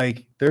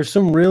 Like, there's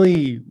some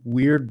really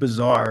weird,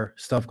 bizarre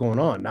stuff going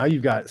on. Now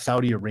you've got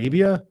Saudi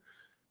Arabia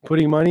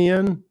putting money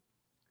in.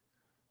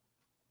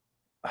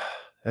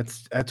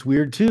 That's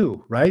weird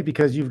too, right?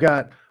 Because you've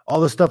got all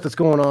the stuff that's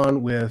going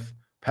on with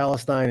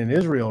Palestine and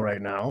Israel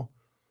right now,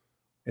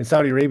 and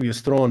Saudi Arabia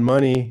is throwing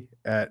money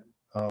at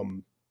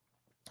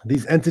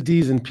these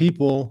entities and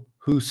people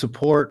who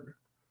support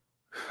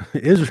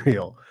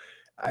Israel.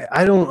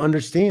 I don't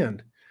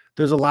understand.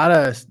 There's a lot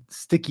of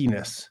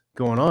stickiness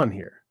going on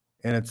here,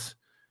 and it's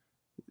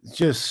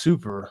just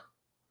super,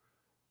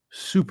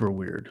 super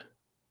weird.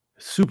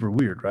 Super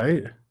weird,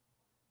 right?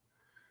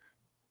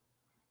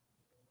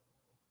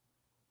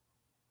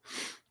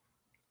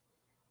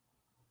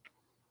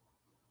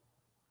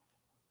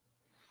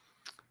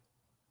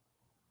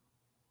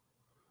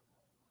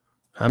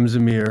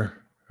 Hamzamir,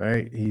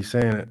 right? He's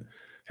saying it.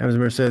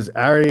 Hamzamir says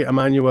Ari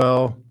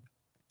Emanuel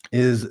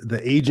is the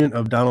agent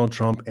of Donald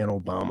Trump and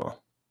Obama.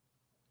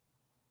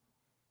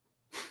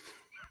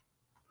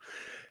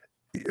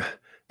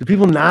 Do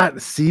people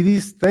not see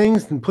these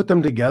things and put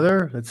them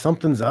together that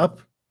something's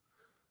up?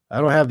 I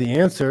don't have the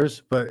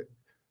answers, but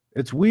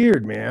it's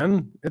weird,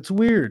 man. It's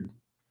weird.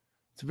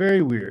 It's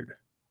very weird.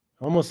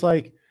 Almost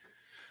like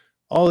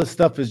all this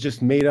stuff is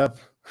just made up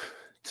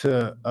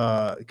to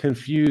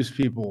confuse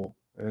people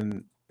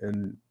and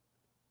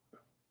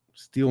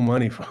steal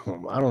money from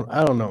them. I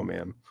don't know,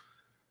 man.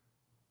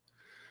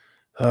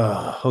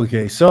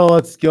 Okay, so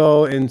let's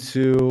go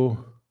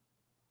into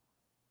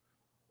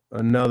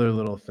another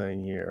little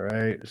thing here,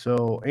 right?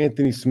 So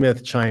Anthony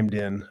Smith chimed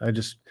in. I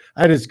just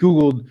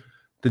Googled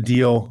the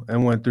deal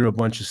and went through a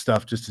bunch of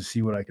stuff just to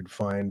see what I could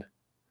find.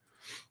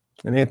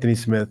 And Anthony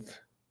Smith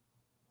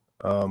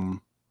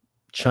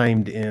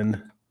chimed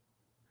in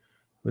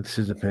with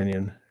his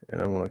opinion,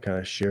 and I want to kind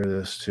of share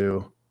this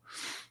too.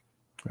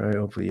 All right,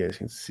 hopefully you guys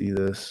can see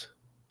this.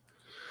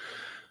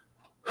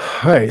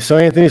 All right, so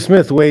Anthony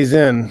Smith weighs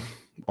in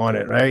on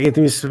it, right?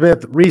 Anthony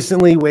Smith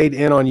recently weighed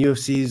in on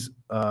UFC's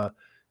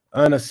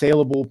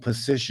unassailable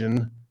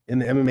position in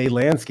the MMA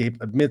landscape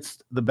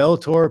amidst the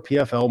Bellator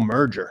PFL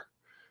merger.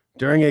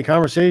 During a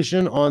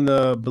conversation on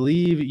the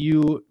Believe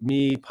You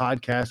Me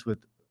podcast with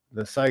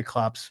the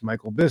Cyclops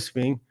Michael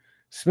Bisping,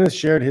 Smith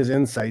shared his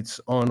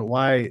insights on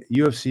why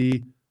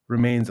UFC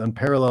remains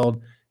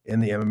unparalleled in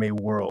the MMA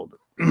world.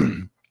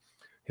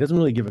 He doesn't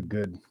really give a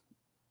good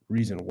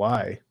reason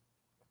why.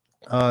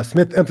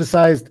 Smith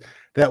emphasized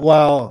that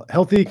while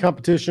healthy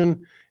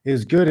competition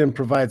is good and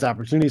provides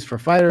opportunities for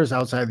fighters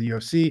outside the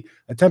UFC,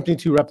 attempting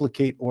to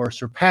replicate or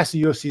surpass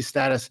the UFC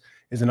status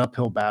is an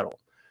uphill battle.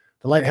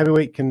 The light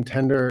heavyweight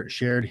contender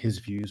shared his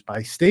views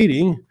by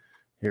stating,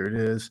 here it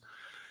is,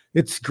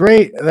 "It's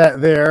great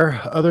that there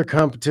are other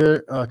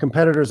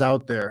competitors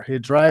out there. It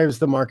drives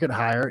the market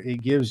higher.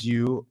 It gives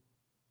you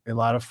a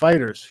lot of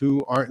fighters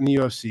who aren't in the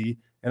UFC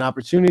an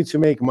opportunity to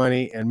make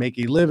money and make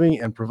a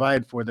living and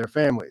provide for their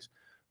families.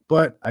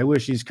 But I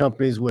wish these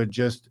companies would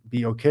just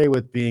be okay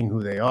with being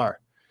who they are."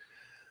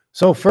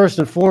 So first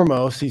and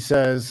foremost, he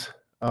says,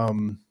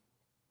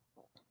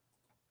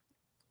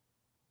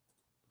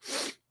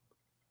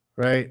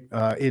 right,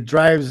 it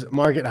drives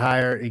market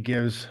higher. It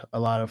gives a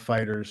lot of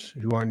fighters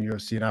who aren't in the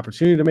UFC an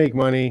opportunity to make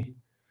money.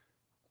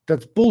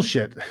 That's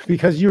bullshit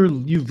because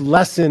you've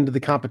lessened the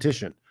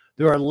competition.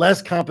 There are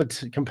less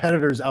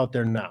competitors out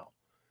there now,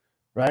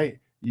 right?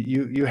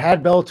 You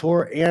had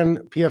Bellator and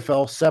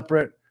PFL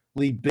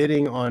separately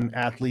bidding on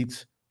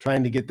athletes,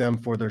 trying to get them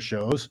for their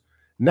shows.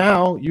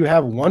 Now you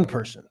have one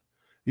person.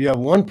 You have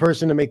one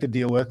person to make the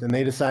deal with, and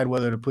they decide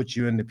whether to put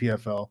you into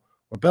PFL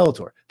or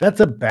Bellator. That's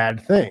a bad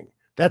thing.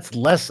 That's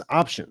less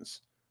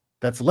options.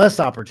 That's less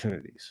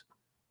opportunities.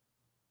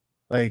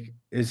 Like,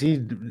 is he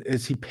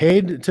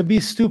paid to be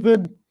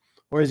stupid,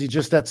 or is he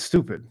just that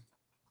stupid?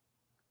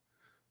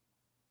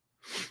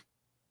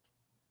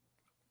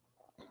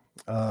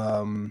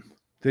 Then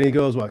he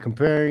goes, what?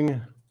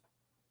 Comparing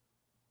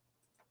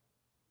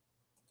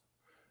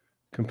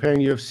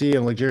UFC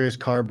and luxurious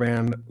car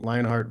brand,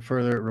 Lionheart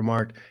further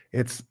remarked,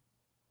 "It's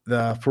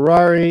the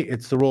Ferrari,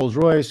 it's the Rolls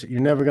Royce. You're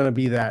never going to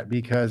be that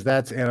because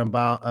that's an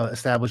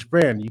established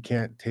brand. You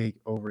can't take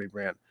over a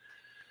brand.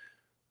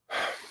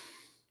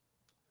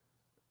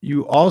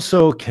 You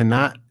also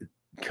cannot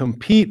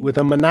compete with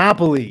a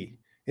monopoly.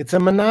 It's a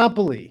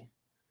monopoly.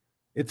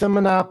 It's a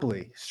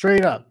monopoly.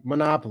 Straight up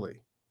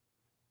monopoly.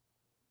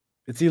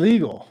 It's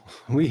illegal.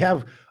 We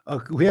have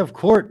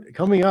court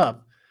coming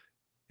up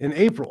in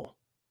April.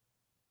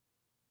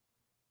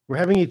 We're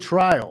having a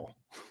trial.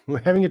 We're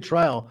having a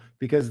trial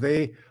because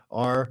they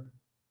are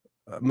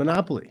a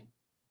monopoly.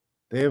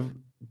 They have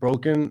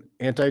broken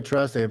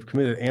antitrust. They have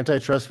committed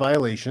antitrust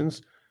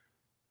violations,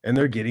 and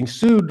they're getting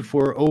sued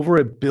for over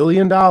 $1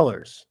 billion.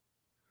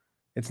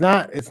 It's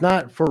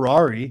not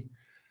Ferrari.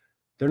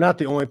 They're not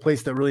the only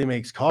place that really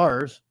makes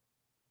cars.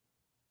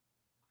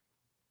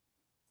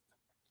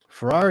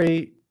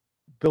 Ferrari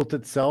built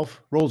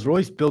itself,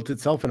 Rolls-Royce built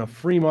itself in a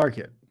free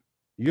market.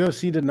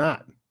 UFC did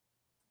not.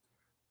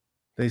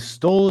 They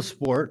stole the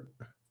sport.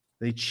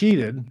 They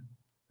cheated.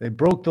 They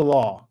broke the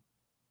law.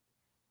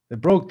 They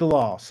broke the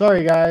law.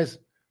 Sorry, guys.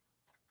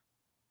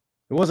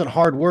 It wasn't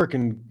hard work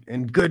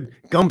and good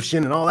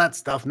gumption and all that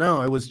stuff.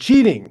 No, it was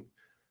cheating.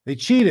 They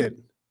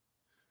cheated.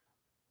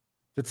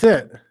 That's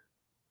it.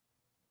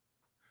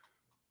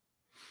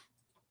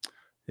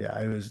 Yeah,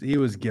 he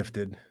was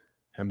gifted.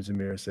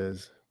 Hamzamir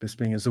says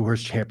Bisping is the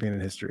worst champion in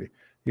history.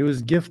 He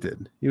was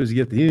gifted. He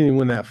didn't even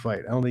win that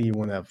fight. I don't think he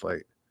won that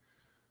fight.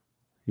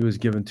 He was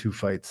given 2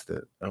 fights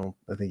that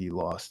I think he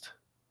lost.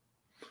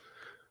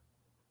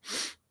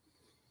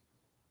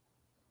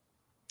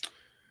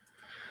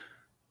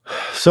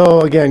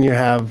 So again, you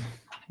have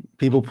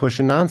people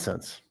pushing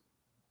nonsense.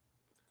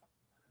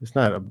 It's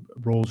not a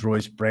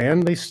Rolls-Royce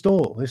brand. They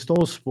stole a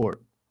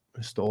sport.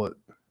 They stole it.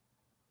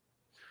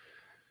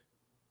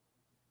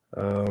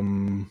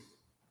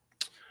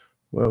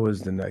 What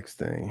was the next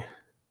thing?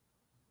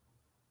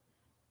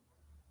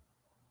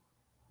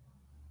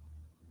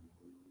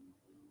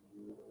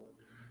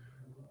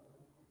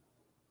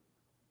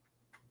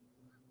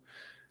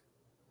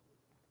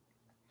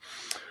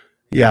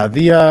 Yeah,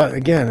 the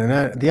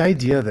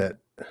idea that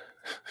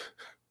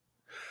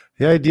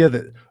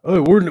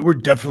we're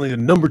definitely the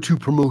number 2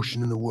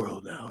 promotion in the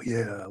world now.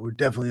 Yeah, we're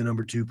definitely a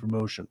number 2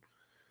 promotion.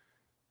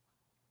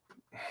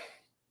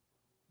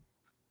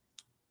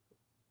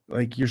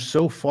 Like, you're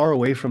so far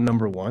away from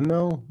number 1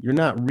 though. You're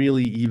not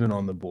really even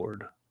on the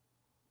board.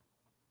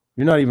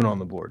 You're not even on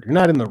the board. You're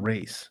not in the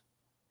race.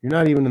 You're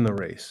not even in the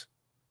race.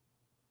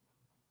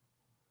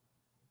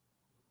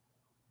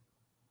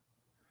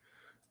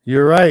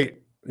 You're right.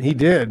 He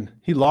did.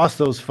 He lost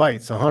those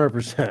fights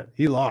 100%.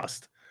 He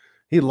lost.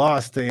 He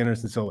lost to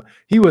Anderson Silva.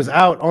 He was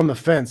out on the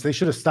fence. They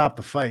should have stopped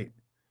the fight.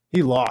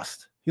 He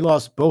lost. He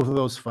lost both of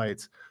those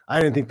fights. I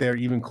didn't think they were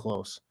even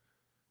close.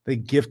 They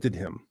gifted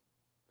him.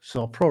 It's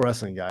all pro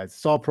wrestling, guys.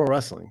 It's all pro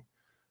wrestling.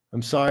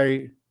 I'm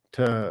sorry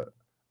to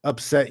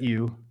upset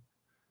you,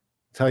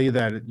 tell you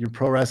that your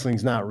pro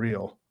wrestling's not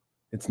real.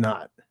 It's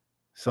not.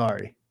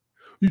 Sorry.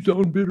 You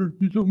sound bitter.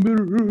 You sound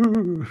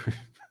bitter.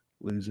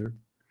 Loser.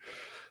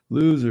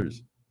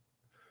 Losers.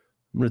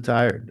 I'm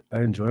retired. I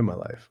enjoy my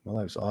life. My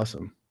life's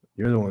awesome.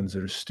 You're the ones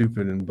that are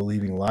stupid and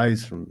believing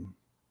lies from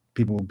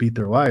people who beat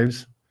their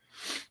wives.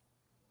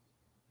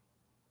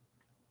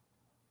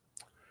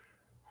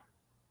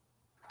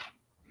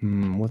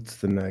 What's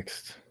the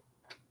next?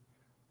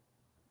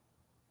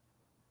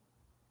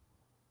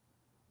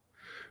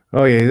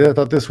 Oh, yeah, I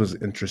thought this was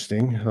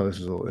interesting. Oh, this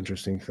is a little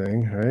interesting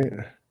thing, right?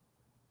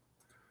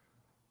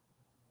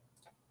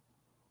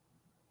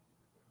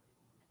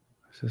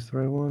 Is this the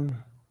right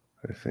one?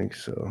 I think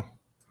so.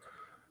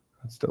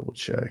 Let's double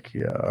check.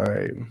 Yeah, all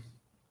right.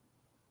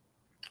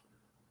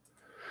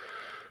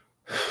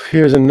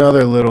 Here's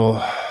another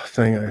little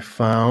thing I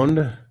found.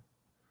 And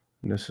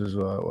this is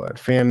what?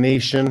 Fan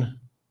Nation.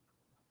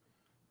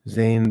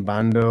 Zane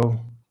Bando.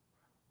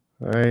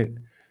 All right.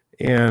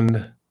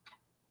 And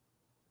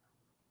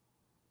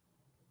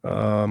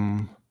all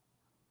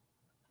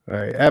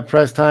right. At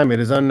press time, it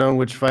is unknown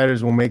which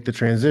fighters will make the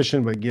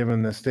transition, but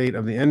given the state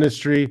of the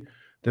industry,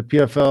 the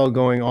PFL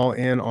going all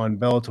in on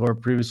Bellator,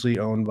 previously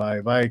owned by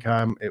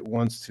Viacom, it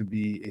wants to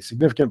be a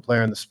significant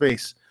player in the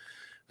space.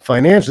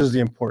 Financial is the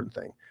important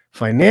thing.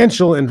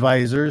 Financial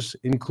advisors,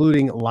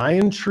 including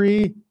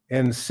Liontree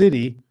and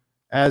Citi,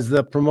 as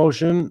the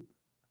promotion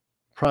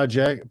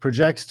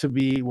projects to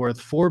be worth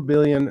 $4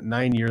 billion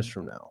 9 years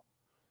from now.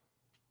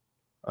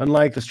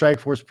 Unlike the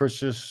Strikeforce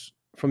purchase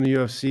from the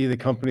UFC, the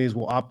companies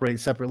will operate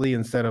separately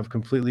instead of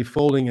completely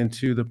folding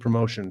into the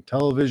promotion.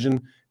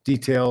 Television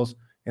details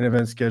and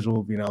event schedule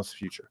will be announced in the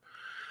future.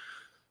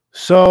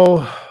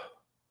 So,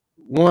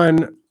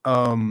 one,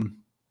 I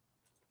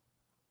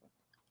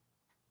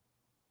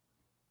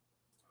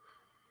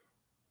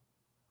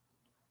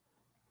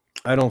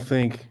don't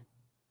think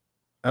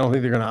they're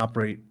going to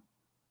operate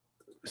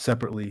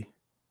separately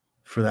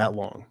for that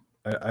long.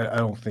 I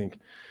don't think.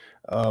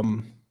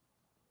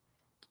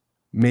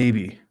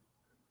 Maybe.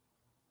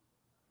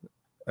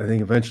 I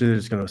think eventually they're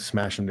just going to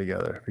smash them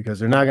together because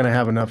they're not going to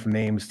have enough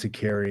names to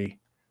carry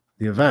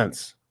the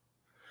events.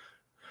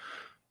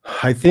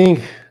 I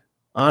think,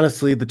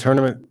 honestly, the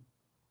tournament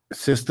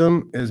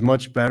system is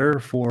much better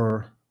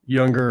for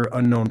younger,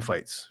 unknown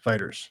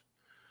fighters.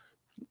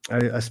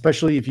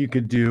 Especially if you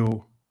could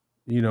do,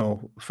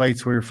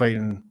 fights where you're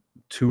fighting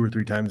 2 or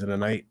 3 times in a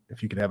night.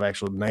 If you could have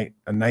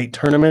a night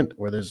tournament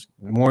where there's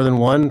more than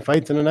one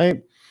fights in a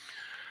night,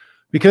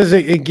 because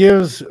it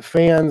gives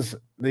fans,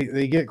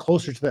 they get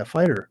closer to that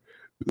fighter.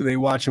 They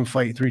watch him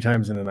fight 3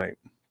 times in a night.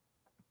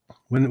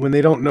 When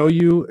they don't know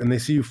you and they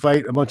see you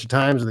fight a bunch of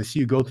times, or they see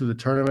you go through the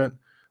tournament,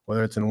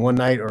 whether it's in one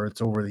night or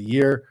it's over the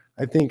year,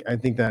 I think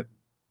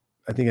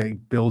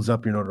it builds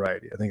up your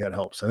notoriety. I think that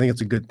helps. I think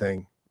it's a good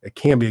thing. It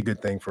can be a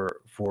good thing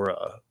for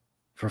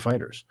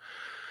fighters.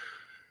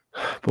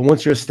 But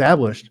once you're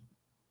established,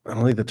 I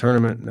don't think the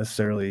tournament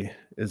necessarily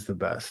is the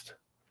best.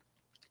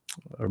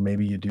 Or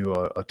maybe you do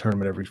a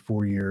tournament every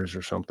 4 years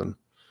or something.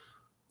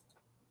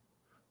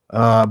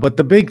 But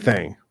the big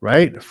thing,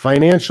 right?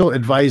 Financial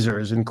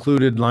advisors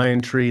included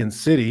Liontree and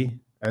Citi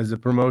as the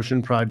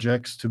promotion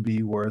projects to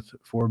be worth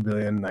 $4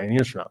 billion 9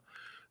 years from now.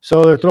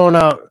 So they're throwing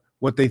out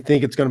what they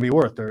think it's going to be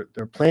worth.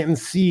 They're planting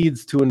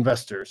seeds to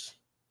investors,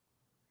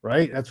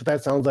 right? That's what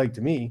that sounds like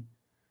to me.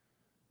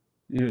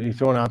 You're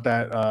throwing out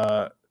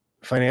that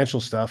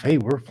financial stuff. Hey,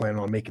 we're planning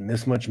on making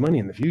this much money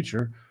in the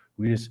future.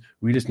 We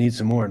just need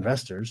some more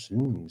investors.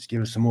 Just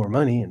give us some more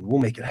money, and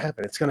we'll make it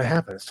happen. It's going to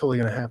happen. It's totally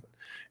going to happen.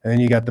 And then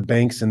you got the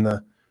banks and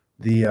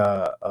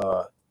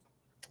the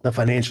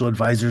financial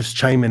advisors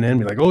chiming in,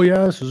 be like, "Oh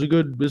yeah, this is a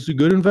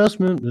good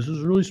investment. This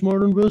is a really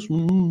smart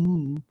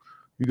investment.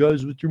 You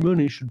guys with your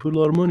money should put a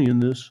lot of money in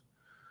this."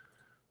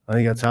 I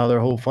think that's how their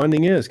whole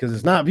funding is, because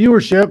it's not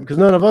viewership, because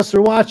none of us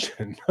are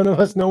watching. None of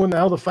us know when the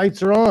hell the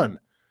fights are on.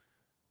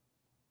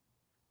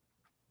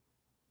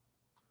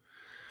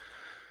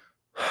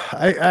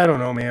 I don't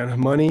know, man.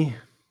 Money.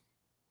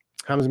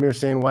 Hamzamir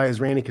saying, why is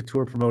Randy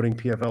Couture promoting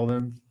PFL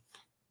then?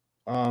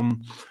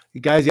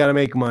 You guys got to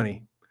make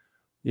money.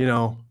 You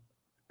know,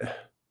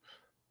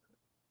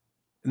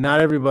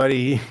 not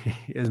everybody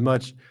is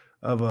much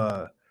of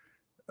a,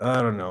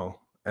 I don't know,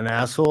 an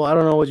asshole. I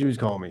don't know what you would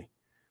call me.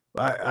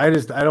 I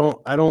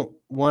don't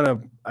want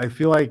to, I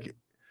feel like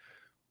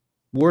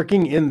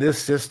working in this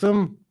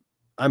system,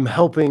 I'm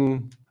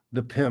helping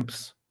the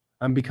pimps.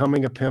 I'm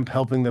becoming a pimp,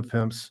 helping the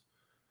pimps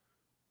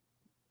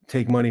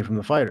take money from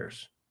the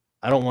fighters.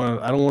 I don't want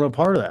a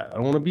part of that. I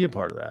don't want to be a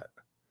part of that.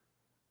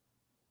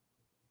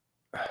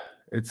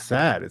 It's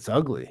sad. It's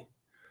ugly.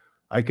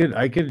 I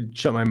could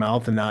shut my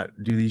mouth and not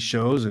do these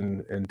shows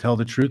and tell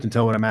the truth and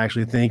tell what I'm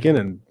actually thinking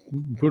and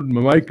put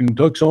my mic and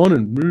tux on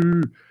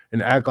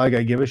and act like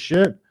I give a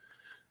shit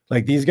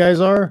like these guys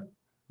are,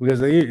 because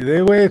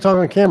the way they talk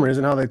on camera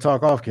isn't how they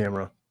talk off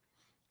camera.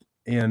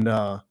 And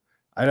I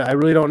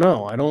really don't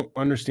know. I don't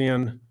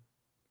understand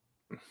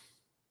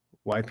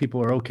why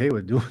people are okay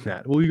with doing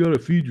that. Well, you got to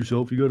feed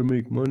yourself. You got to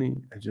make money.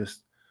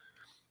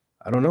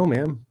 I don't know,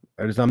 man.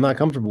 I'm not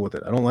comfortable with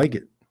it. I don't like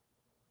it.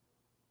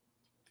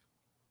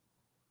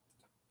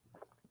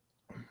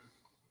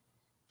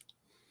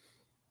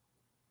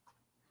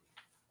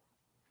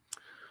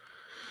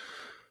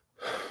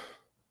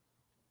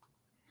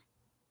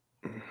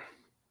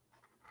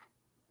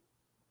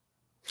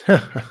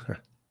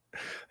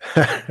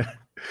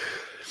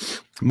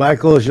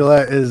 Michael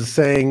Gillette is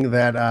saying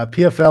that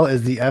PFL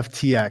is the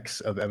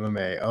FTX of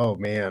MMA. Oh,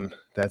 man,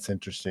 that's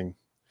interesting.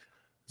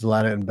 There's a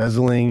lot of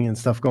embezzling and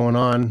stuff going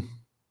on.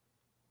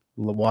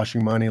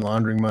 Washing money,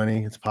 laundering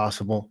money. It's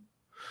possible.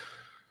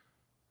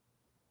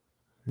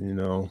 You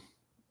know,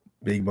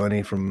 big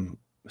money from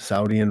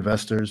Saudi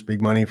investors,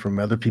 big money from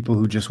other people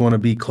who just want to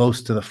be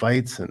close to the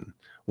fights and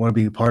want to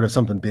be part of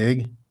something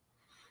big.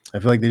 I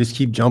feel like they just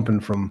keep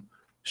jumping from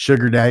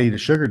sugar daddy to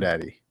sugar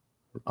daddy,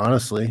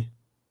 honestly.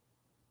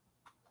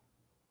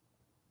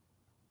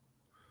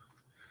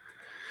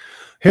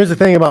 Here's the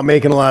thing about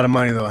making a lot of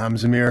money, though,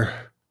 Hamzamir.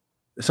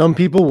 Some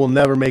people will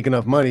never make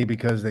enough money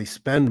because they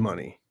spend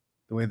money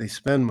the way they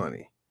spend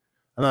money.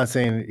 I'm not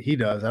saying he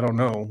does. I don't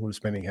know what his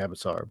spending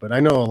habits are, but I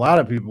know a lot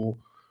of people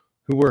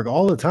who work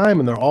all the time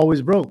and they're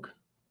always broke.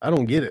 I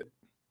don't get it.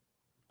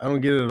 I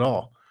don't get it at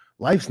all.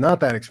 Life's not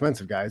that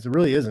expensive, guys. It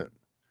really isn't.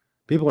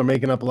 People are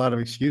making up a lot of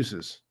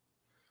excuses.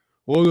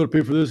 Well, I got to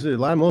pay for this.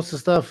 Most of the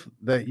stuff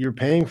that you're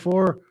paying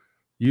for,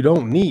 you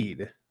don't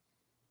need.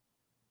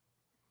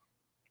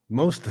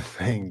 Most of the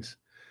things.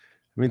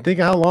 I mean, think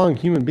of how long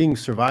human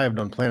beings survived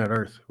on planet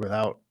Earth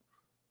without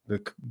the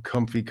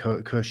comfy,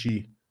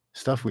 cushy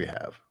stuff we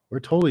have. We're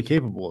totally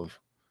capable of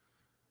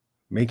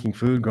making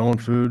food, growing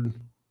food,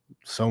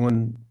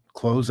 sewing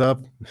clothes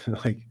up,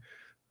 like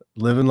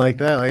living like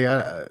that. Like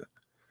I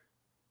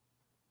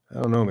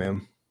don't know,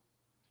 man.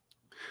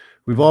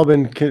 We've all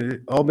been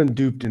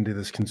duped into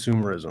this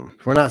consumerism.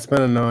 If we're not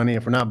spending money,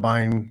 if we're not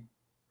buying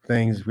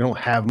things, if we don't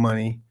have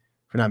money,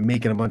 if we're not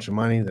making a bunch of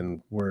money,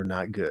 then we're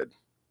not good.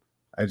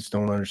 I just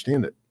don't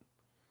understand it.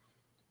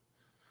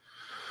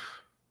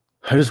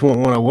 I just want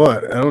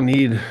what? I don't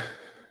need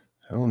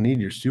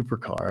your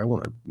supercar. I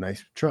want a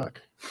nice truck.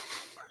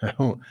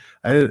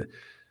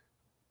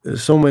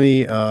 There's so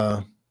many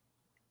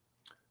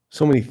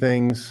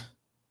things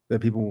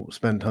that people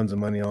spend tons of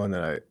money on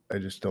that I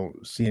just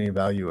don't see any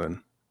value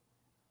in.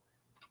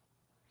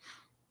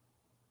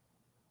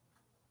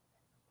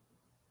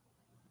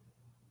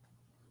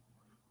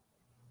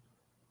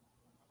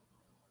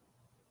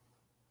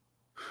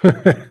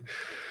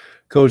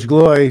 Coach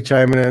Gloy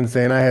chiming in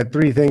saying, I had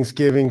 3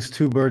 Thanksgivings,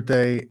 2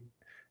 birthday,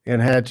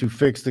 and had to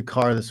fix the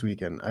car this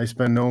weekend. I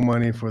spend no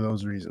money for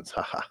those reasons.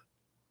 Haha.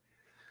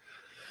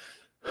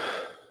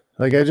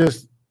 Like I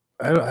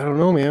don't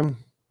know, man.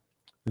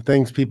 The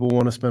things people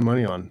want to spend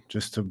money on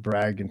just to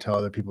brag and tell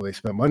other people they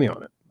spent money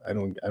on it. I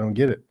don't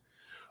get it.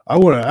 I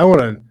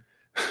want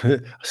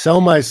to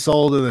sell my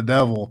soul to the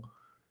devil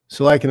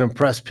so I can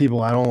impress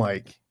people I don't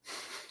like.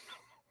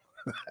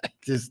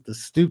 Just the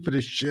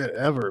stupidest shit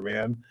ever,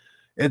 man.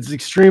 It's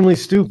extremely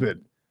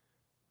stupid.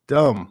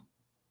 Dumb.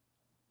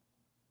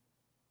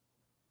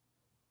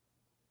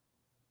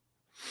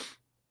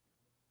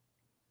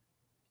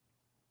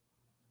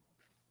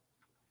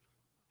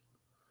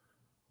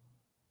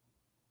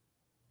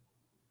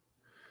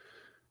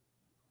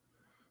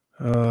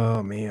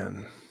 Oh,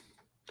 man.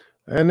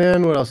 And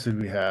then what else did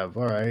we have?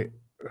 All right.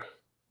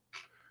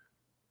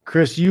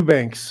 Chris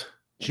Eubanks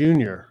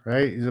Jr.,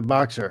 right? He's a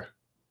boxer.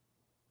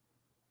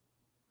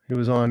 He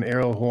was on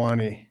Errol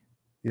Hawani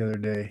the other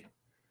day.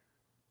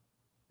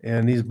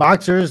 And these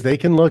boxers, they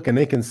can look and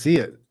they can see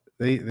it.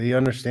 They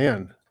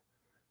understand,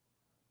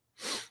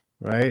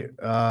 right?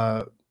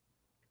 The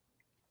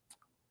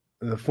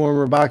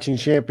former boxing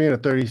champion, a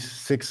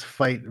 36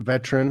 fight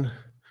veteran,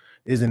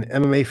 is an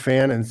MMA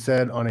fan and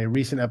said on a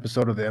recent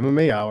episode of the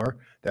MMA Hour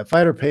that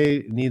fighter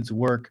pay needs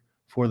work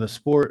for the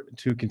sport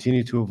to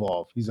continue to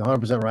evolve. He's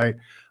 100% right.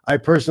 I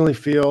personally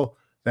feel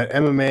that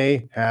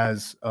MMA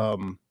has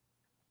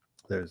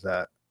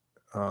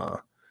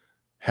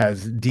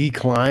has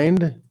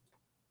declined.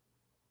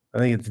 I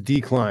think it's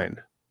declined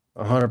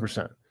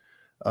 100%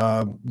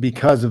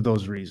 because of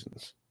those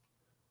reasons.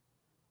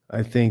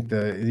 I think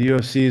the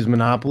UFC's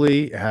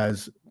monopoly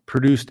has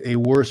produced a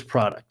worse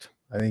product.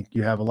 I think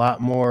you have a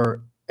lot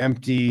more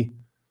empty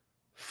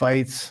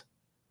fights,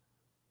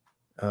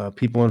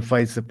 people in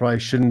fights that probably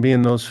shouldn't be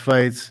in those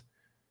fights.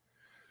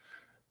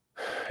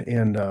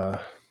 And I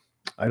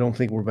don't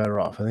think we're better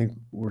off. I think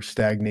we're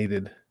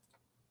stagnated.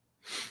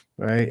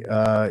 Right.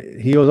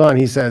 He goes on,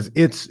 he says,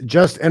 it's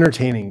just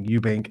entertaining,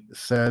 Eubank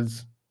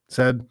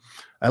said.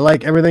 I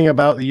like everything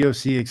about the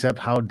UFC except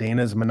how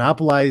Dana's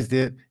monopolized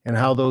it and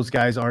how those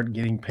guys aren't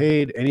getting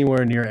paid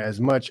anywhere near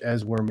as much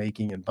as we're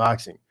making in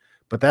boxing.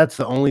 But that's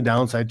the only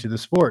downside to the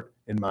sport,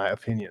 in my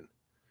opinion.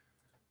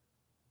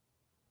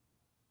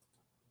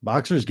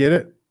 Boxers get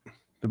it.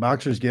 The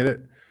boxers get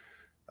it,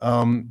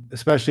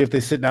 especially if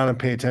they sit down and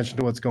pay attention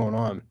to what's going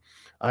on.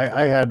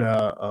 I had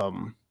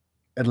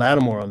Ed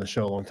Lattimore on the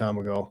show a long time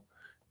ago,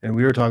 and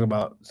we were talking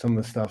about some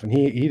of the stuff, and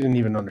he didn't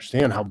even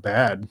understand how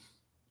bad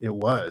it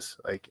was.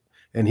 Like,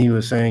 and he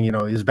was saying, you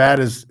know, as bad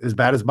as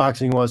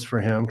boxing was for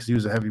him, because he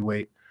was a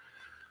heavyweight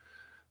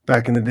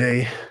back in the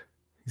day.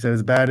 He said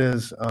as bad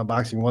as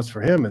boxing was for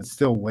him, it's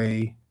still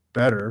way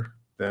better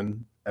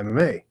than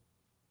MMA.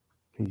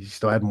 He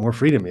still had more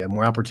freedom. He had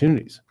more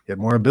opportunities. He had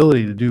more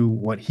ability to do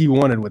what he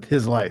wanted with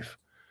his life.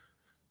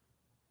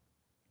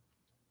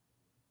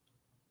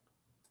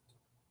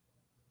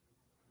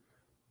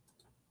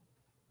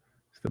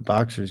 The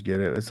boxers get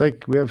it. It's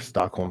like we have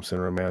Stockholm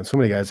syndrome, man. So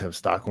many guys have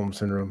Stockholm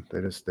syndrome.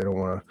 They don't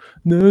want to.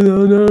 No. I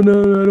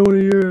don't want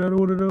to hear it. I don't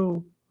want to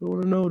know. I don't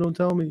want to know. Don't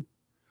tell me.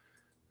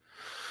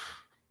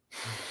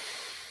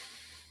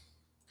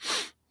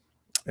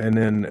 And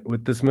then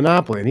with this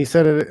monopoly, and he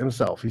said it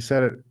himself. He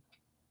said it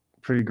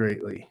pretty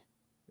greatly.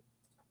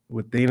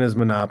 With Dana's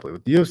monopoly,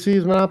 with the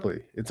UFC's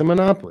monopoly, it's a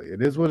monopoly.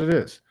 It is what it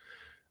is.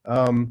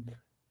 And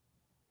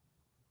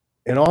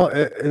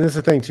this is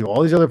the thing too.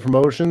 All these other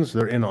promotions,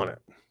 they're in on it.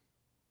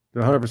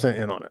 They're 100%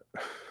 in on it.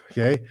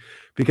 Okay,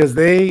 because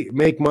they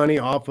make money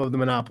off of the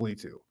monopoly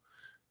too.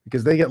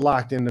 Because they get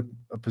locked into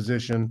a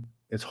position,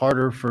 it's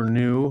harder for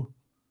new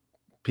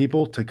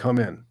people to come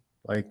in.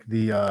 Like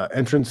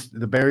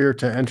the barrier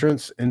to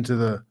entrance into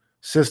the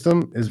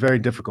system is very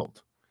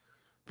difficult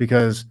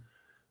because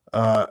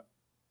not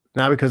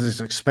because it's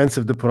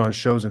expensive to put on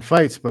shows and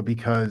fights, but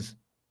because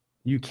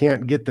you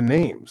can't get the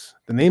names.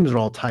 The names are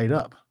all tied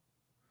up.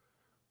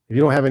 If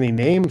you don't have any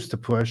names to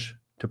push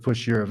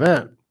your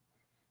event,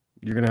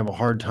 you're going to have a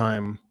hard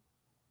time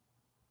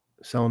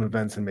selling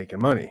events and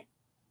making money.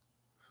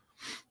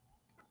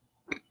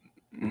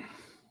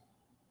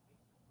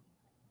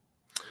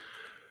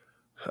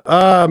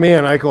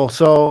 Man, Eichel.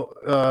 So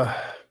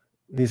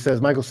he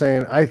says, Michael's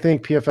saying, I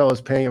think PFL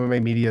is paying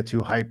MMA media to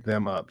hype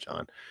them up,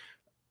 John.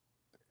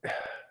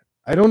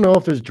 I don't know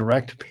if there's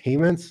direct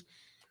payments,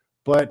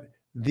 but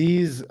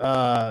these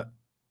the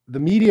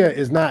media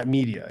is not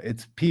media.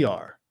 It's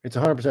PR. It's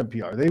 100%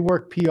 PR. They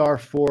work PR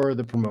for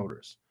the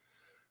promoters.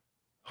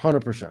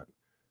 100%.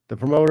 The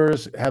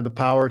promoters have the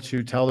power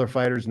to tell their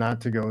fighters not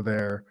to go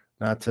there,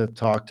 not to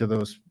talk to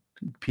those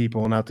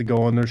people, not to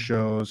go on their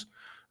shows.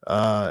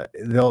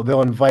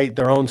 They'll invite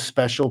their own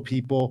special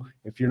people.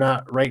 If you're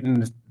not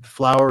writing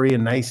flowery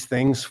and nice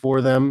things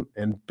for them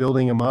and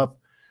building them up,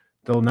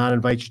 they'll not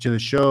invite you to the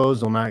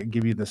shows. They'll not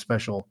give you the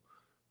special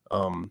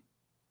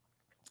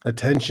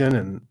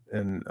attention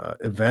and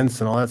events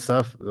and all that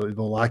stuff.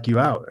 They'll lock you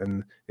out.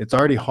 And it's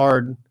already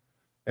hard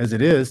as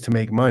it is to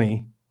make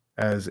money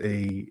as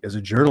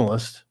a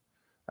journalist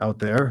out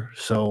there.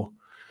 So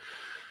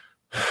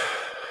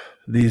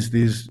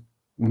these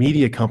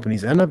media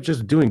companies end up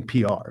just doing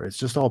PR. It's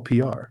just all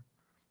PR,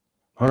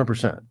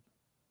 100%.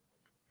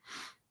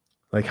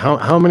 Like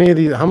how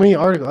many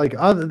articles, like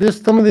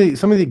this, some of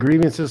the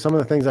grievances, some of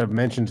the things I've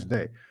mentioned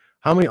today,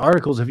 how many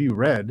articles have you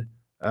read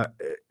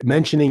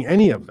mentioning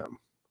any of them?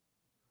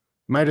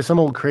 Might have some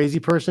old crazy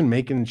person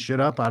making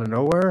shit up out of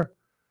nowhere?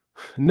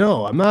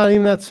 No, I'm not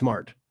even that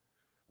smart,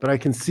 but I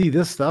can see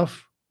this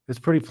stuff. It's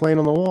pretty plain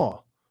on the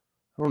wall.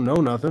 I don't know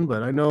nothing,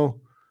 but I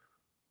know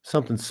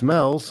something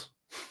smells,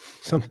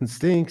 something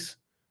stinks.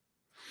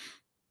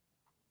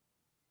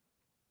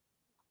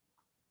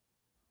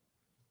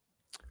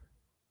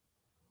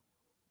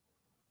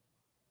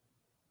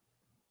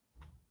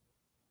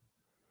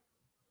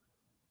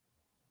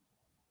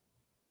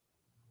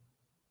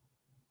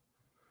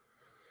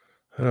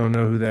 I don't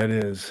know who that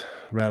is.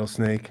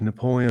 Rattlesnake.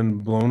 Napoleon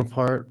blown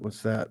apart.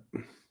 What's that?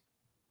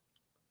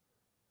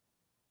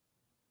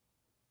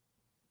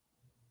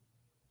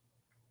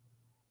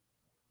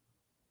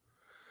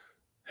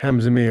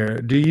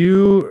 Hamzamir, do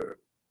you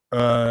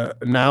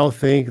now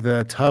think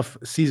the tough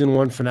season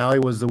 1 finale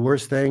was the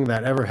worst thing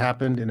that ever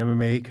happened in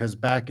MMA? Because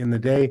back in the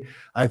day,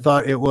 I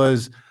thought it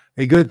was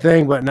a good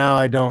thing, but now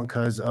I don't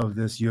because of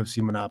this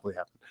UFC monopoly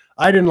happened.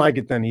 I didn't like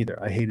it then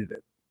either. I hated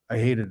it. I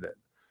hated it.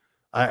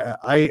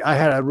 I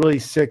had a really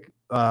sick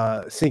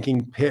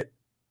sinking pit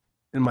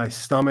in my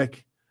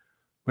stomach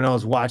when I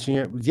was watching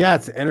it. Yeah,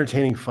 it's an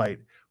entertaining fight,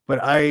 but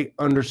I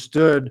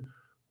understood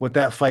what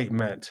that fight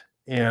meant.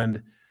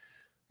 And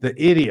the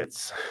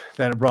idiots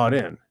that it brought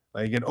in.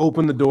 Like it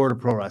opened the door to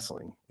pro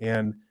wrestling,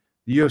 and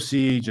the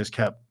UFC just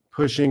kept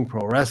pushing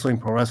pro wrestling,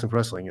 pro wrestling, pro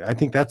wrestling. I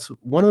think that's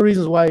one of the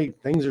reasons why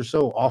things are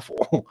so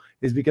awful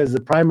is because the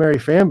primary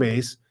fan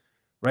base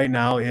right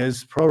now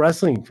is pro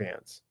wrestling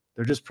fans.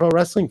 They're just pro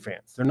wrestling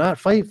fans. They're not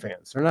fight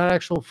fans. They're not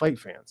actual fight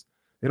fans.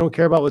 They don't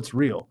care about what's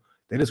real.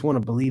 They just want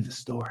to believe the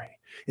story.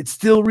 It's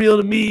still real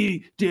to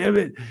me. Damn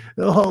it.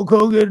 The Hulk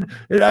Hogan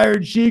and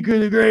Iron Sheik are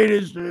the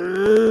greatest.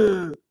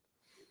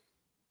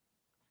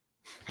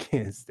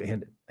 Can't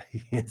stand it.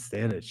 I can't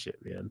stand that shit,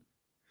 man.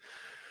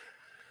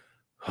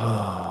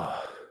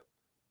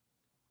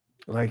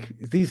 Like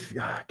these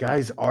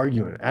guys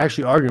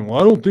actually arguing. Well,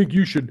 I don't think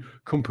you should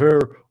compare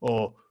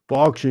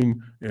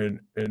boxing and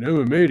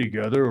MMA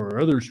together or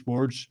other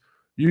sports.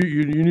 You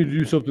need to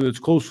do something that's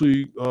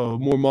closely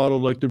more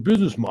modeled like their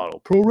business model.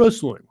 Pro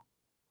wrestling.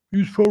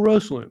 Use pro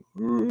wrestling.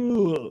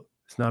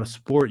 It's not a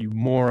sport, you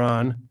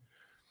moron.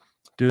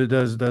 Dude,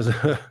 does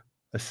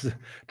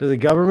the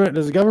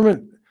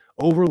government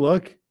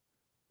overlook?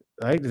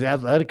 Right? Does the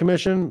athletic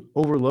commission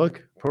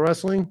overlook pro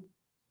wrestling?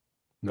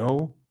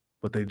 No,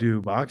 but they do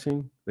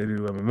boxing, they do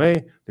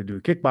MMA, they do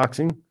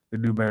kickboxing, they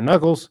do bare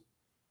knuckles.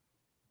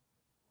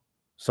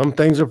 Some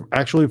things are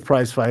actually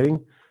prize fighting,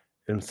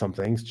 and some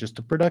things just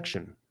a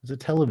production. It's a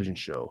television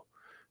show.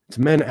 It's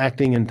men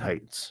acting in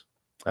tights.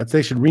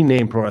 They should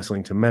rename pro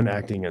wrestling to men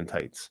acting in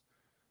tights.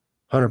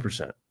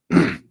 100%.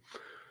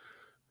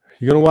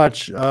 You gonna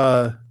watch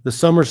the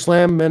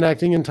SummerSlam men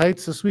acting in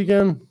tights this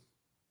weekend?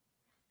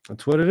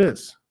 That's what it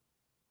is.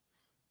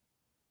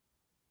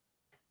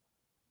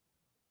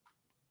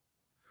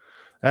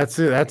 That's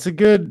it.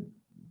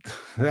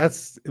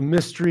 That's a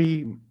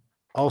mystery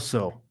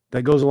also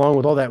that goes along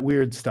with all that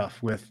weird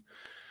stuff with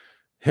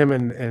him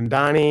and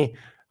Donnie,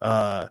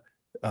 Ari,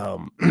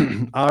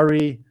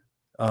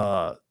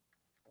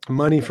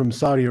 money from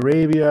Saudi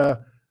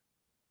Arabia,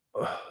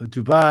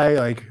 Dubai,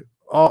 like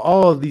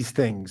all of these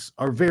things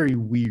are very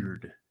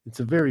weird.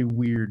 It's a very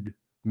weird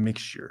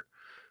mixture.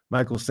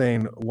 Michael's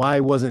saying, why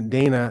wasn't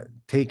Dana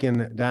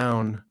taken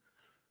down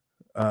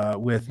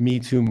with Me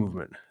Too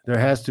movement? There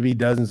has to be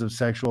dozens of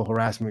sexual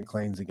harassment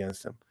claims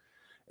against him.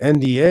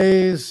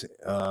 NDAs,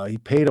 he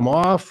paid them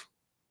off.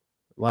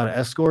 A lot of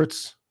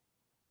escorts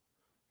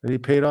that he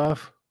paid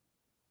off.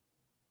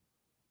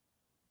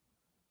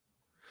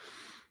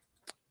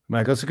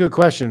 Michael, that's a good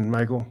question,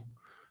 Michael.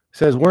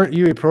 Says, weren't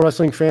you a pro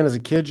wrestling fan as a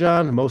kid,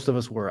 John? Most of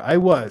us were. I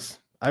was.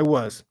 I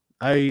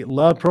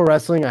love pro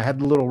wrestling. I had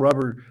the little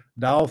rubber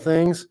doll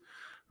things,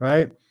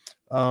 right?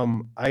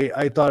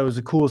 I thought it was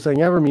the coolest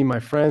thing ever. Me and my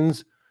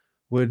friends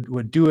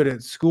would do it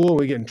at school.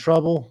 We get in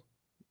trouble.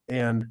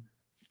 And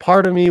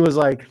part of me was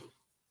like,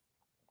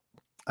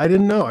 I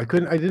didn't know. I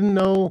didn't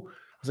know.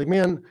 I was like,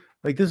 man,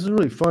 like this is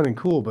really fun and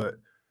cool, but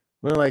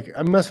when like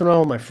I'm messing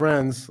around with my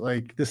friends,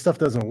 like this stuff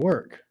doesn't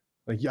work.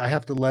 Like I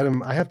have to let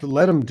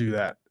them do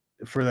that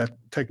for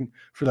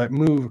that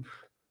move,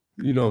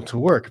 to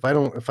work.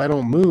 If I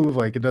don't move,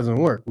 like it doesn't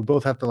work. We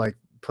both have to like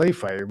play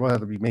fight. We both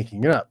have to be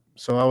making it up.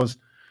 So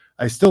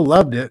I still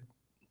loved it,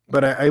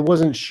 but I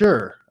wasn't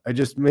sure.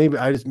 Maybe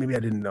I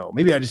didn't know.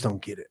 Maybe I just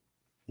don't get it,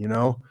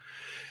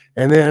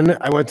 And then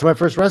I went to my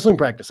first wrestling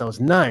practice. I was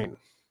 9.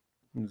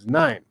 I was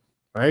 9,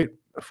 right?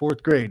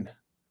 4th grade.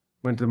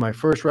 Went to my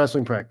first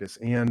wrestling practice,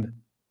 and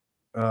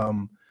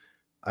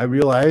I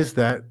realized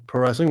that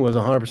pro wrestling was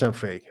 100%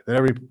 fake. That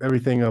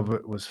everything of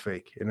it was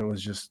fake, and it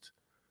was just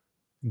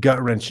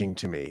gut wrenching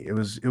to me. It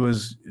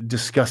was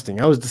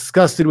disgusting. I was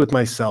disgusted with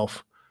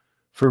myself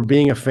for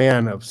being a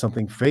fan of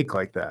something fake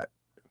like that.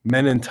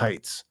 Men in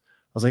tights.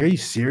 I was like, "Are you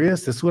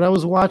serious? This is what I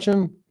was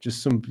watching?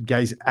 Just some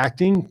guys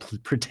acting,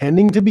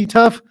 pretending to be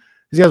tough.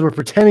 These guys were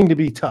pretending to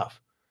be tough.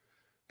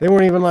 They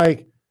weren't even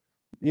like,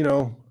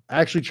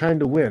 actually trying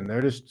to win.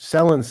 They're just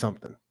selling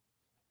something."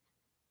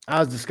 I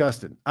was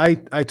disgusted. I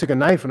took a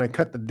knife and I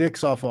cut the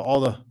dicks off of all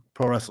the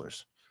pro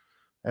wrestlers.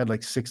 I had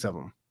like 6 of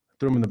them.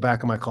 Threw them in the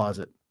back of my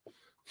closet.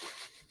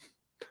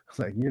 I was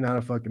like, "You're not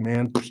a fucking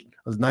man." I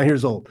was 9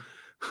 years old.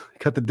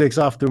 Cut the dicks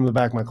off, threw them in the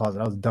back of my closet.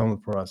 I was done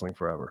with pro wrestling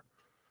forever.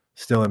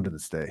 Still am to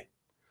this day.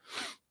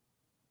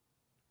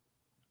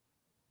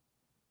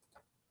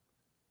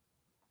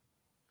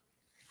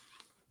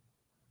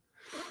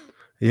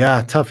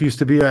 Yeah, tough used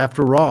to be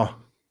after Raw.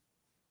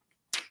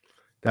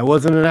 That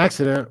wasn't an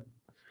accident.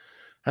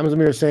 Hamza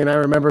Mir saying, I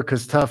remember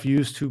because Tough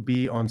used to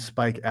be on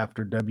Spike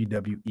after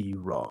WWE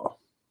Raw.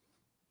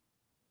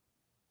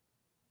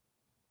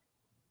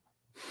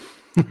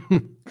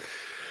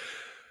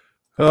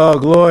 Oh,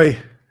 Glory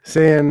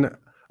saying,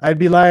 I'd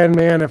be lying,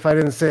 man, if I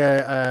didn't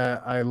say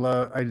I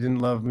didn't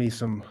love me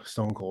some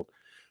Stone Cold.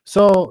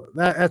 So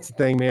that's the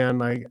thing, man.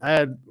 Like, I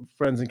had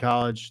friends in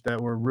college that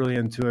were really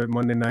into it.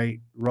 Monday Night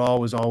Raw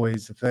was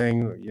always the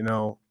thing, you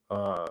know.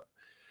 I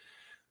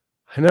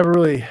never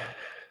really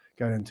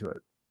got into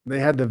it. They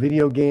had the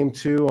video game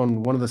too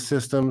on one of the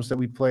systems that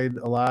we played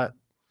a lot.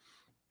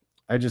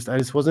 I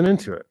just wasn't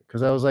into it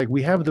because I was like,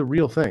 we have the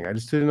real thing. I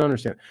just didn't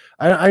understand.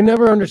 I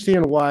never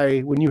understand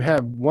why, when you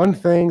have one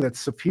thing that's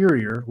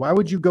superior, why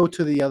would you go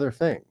to the other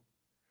thing?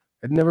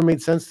 It never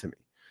made sense to me.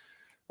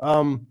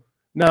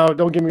 Now,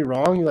 don't get me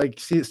wrong. Like,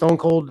 see, Stone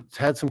Cold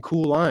had some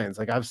cool lines.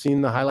 Like, I've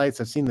seen the highlights,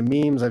 I've seen the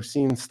memes, I've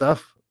seen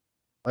stuff.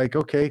 Like,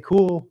 okay,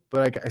 cool,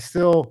 but I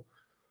still,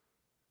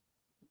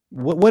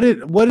 what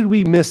did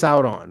we miss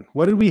out on?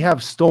 What did we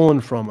have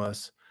stolen from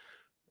us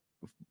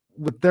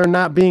with there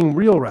not being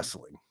real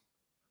wrestling?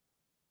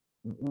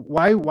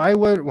 Why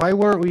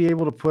weren't we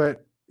able to put,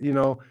 you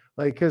know,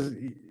 like, because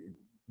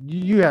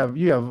you have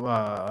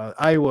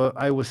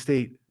Iowa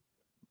State,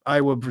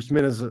 Iowa versus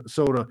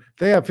Minnesota.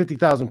 They have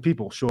 50,000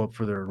 people show up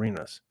for their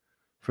arenas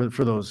for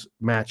those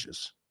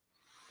matches.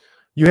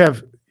 You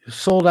have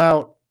sold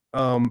out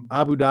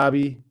Abu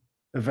Dhabi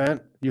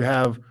event. You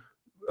have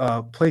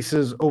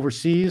places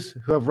overseas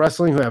who have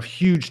wrestling who have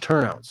huge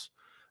turnouts.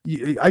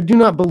 I do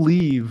not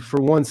believe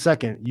for 1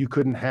 second you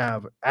couldn't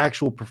have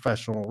actual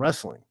professional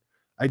wrestling.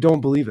 I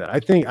don't believe that.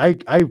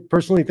 I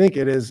personally think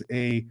it is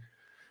a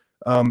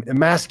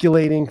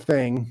emasculating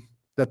thing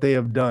that they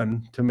have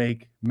done to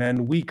make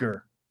men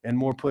weaker and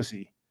more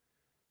pussy,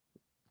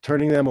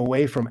 turning them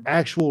away from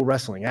actual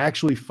wrestling,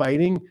 actually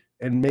fighting,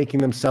 and making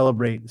them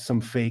celebrate some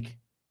fake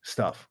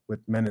stuff with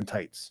men in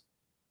tights.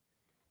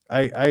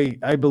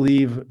 I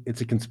believe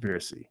it's a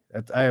conspiracy.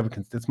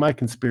 That's my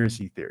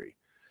conspiracy theory,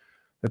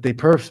 that they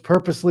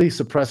purposely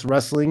suppress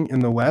wrestling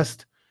in the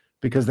West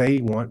because they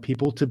want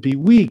people to be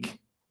weak.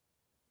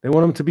 They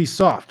want them to be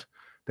soft.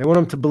 They want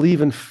them to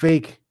believe in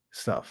fake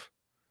stuff.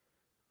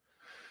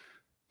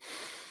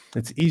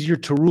 It's easier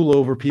to rule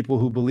over people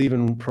who believe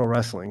in pro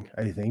wrestling,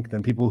 I think,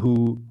 than people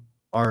who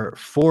are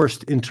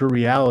forced into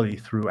reality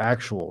through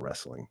actual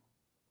wrestling.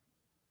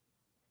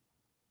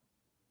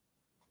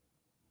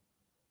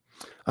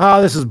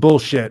 This is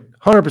bullshit.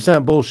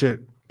 100%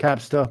 bullshit,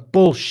 Capsta.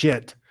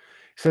 Bullshit.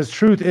 He says,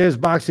 truth is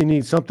boxing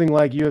needs something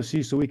like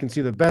UFC so we can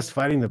see the best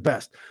fighting the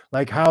best.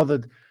 Like how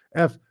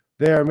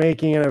they are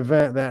making an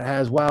event that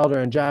has Wilder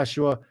and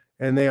Joshua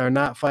and they are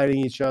not fighting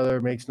each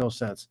other. Makes no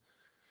sense.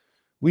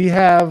 We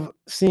have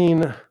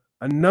seen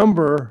a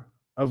number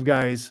of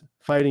guys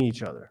fighting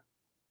each other.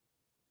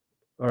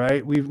 All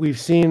right, we've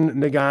seen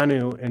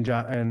Ngannou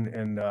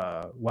and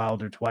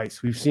Wilder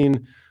twice. We've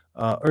seen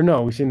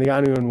we've seen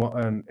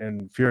Ngannou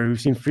and Fury.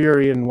 We've seen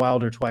Fury and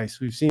Wilder twice.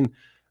 We've seen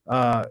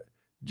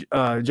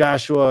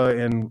Joshua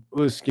and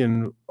Usyk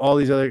and all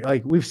these other,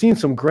 like, we've seen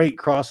some great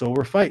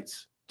crossover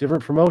fights,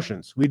 different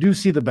promotions. We do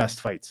see the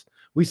best fights.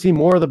 We see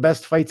more of the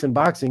best fights in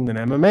boxing than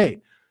MMA.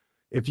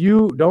 If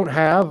you don't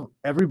have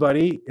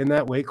everybody in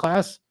that weight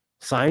class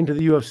signed to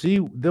the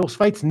UFC, those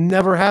fights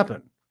never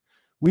happen.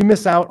 We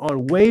miss out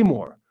on way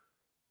more,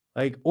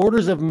 like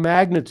orders of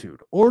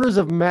magnitude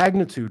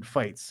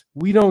fights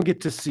we don't get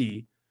to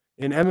see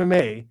in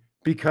MMA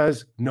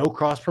because no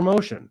cross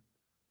promotion.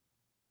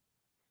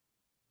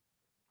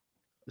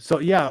 So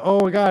yeah, oh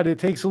my God, it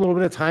takes a little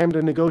bit of time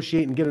to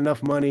negotiate and get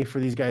enough money for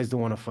these guys to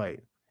want to fight.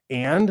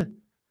 And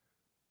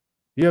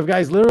you have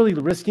guys literally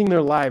risking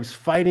their lives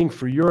fighting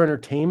for your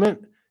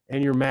entertainment,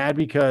 and you're mad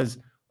because,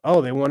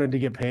 oh, they wanted to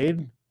get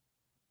paid.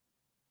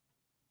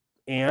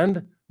 And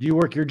do you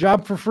work your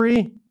job for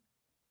free?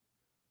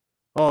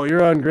 Oh,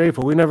 you're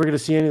ungrateful. We never get to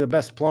see any of the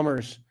best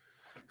plumbers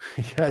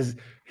because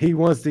he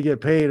wants to get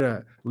paid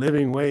a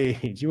living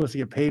wage. He wants to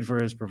get paid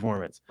for his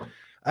performance.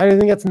 I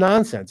think that's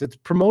nonsense. It's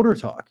promoter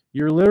talk.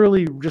 You're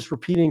literally just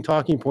repeating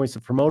talking points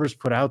that promoters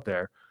put out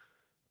there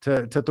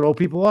to throw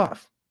people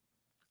off.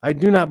 I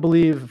do not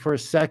believe for a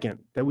second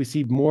that we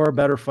see more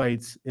better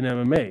fights in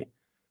MMA.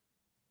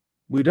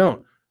 We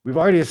don't. We've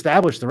already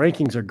established the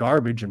rankings are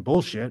garbage and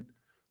bullshit,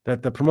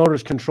 that the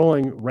promoters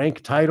controlling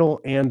rank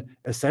title and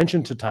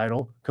ascension to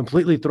title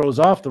completely throws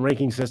off the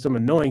ranking system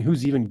and knowing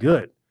who's even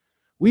good.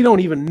 We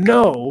don't even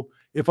know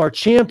if our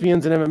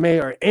champions in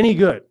MMA are any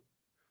good,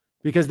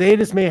 because they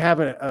just may have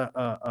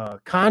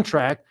a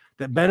contract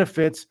that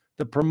benefits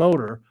the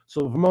promoter.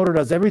 So the promoter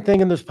does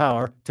everything in his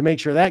power to make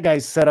sure that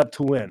guy's set up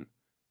to win,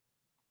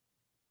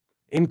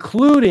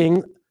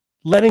 including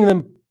letting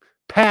them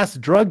pass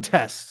drug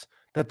tests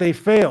that they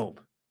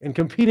failed and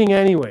competing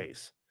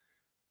anyways.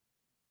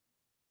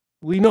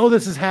 We know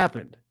this has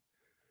happened.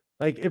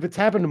 Like, if it's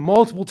happened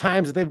multiple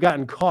times that they've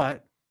gotten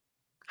caught,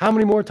 how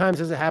many more times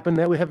has it happened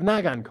that we have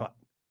not gotten caught?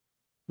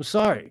 I'm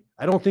sorry.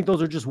 I don't think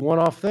those are just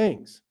one-off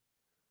things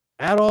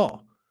at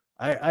all.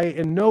 I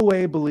in no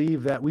way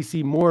believe that we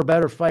see more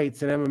better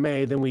fights in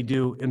MMA than we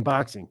do in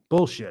boxing.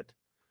 Bullshit.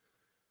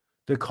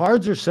 The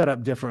cards are set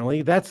up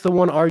differently. That's the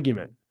one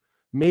argument.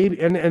 Maybe,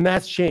 and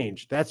that's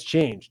changed. That's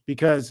changed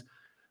because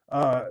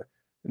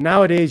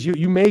nowadays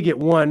you may get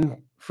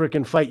one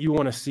freaking fight you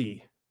want to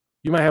see.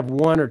 You might have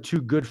one or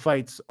two good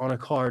fights on a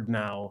card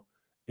now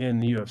in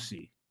the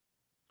UFC.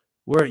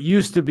 Where it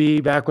used to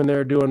be back when they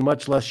were doing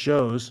much less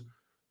shows,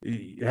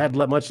 you had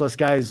much less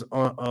guys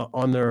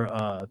on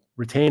their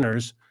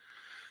retainers,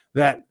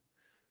 that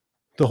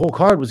the whole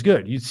card was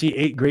good. You'd see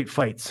 8 great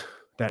fights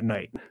that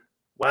night.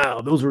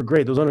 Wow, those were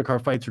great. Those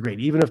undercard fights were great.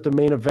 Even if the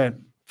main event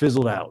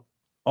fizzled out,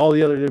 all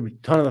the other, there'd be a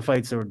ton of the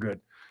fights that were good.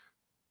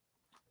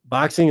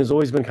 Boxing has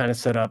always been kind of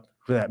set up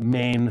for that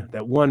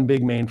one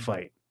big main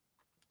fight.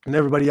 And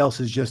everybody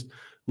else is just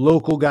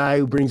local guy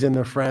who brings in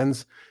their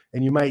friends.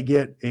 And you might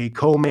get a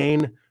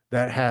co-main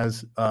that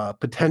has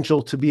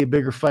potential to be a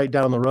bigger fight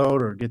down the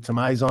road or get some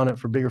eyes on it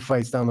for bigger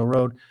fights down the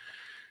road.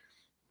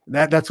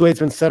 That's the way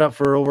it's been set up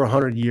for over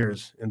 100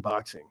 years in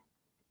boxing.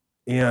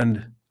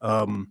 And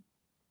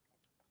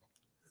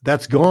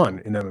that's gone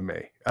in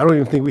MMA. I don't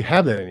even think we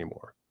have that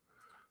anymore.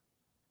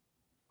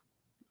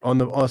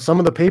 On some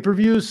of the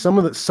pay-per-views, some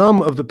of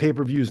the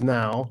pay-per-views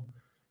now,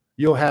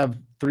 you'll have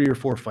 3 or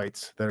 4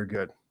 fights that are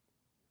good.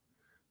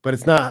 But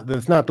it's not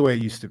the way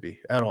it used to be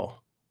at all.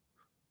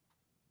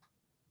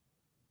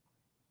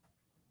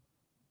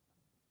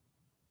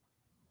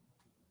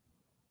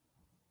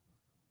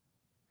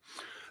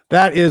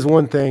 That is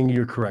one thing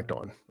you're correct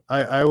on.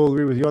 I will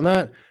agree with you on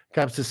that.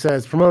 Capsa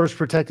says promoters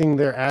protecting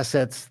their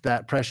assets,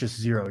 that precious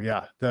zero.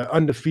 Yeah, the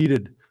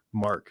undefeated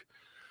mark.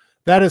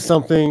 That is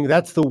something,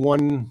 that's the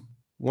one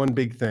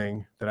big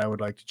thing that I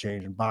would like to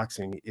change in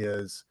boxing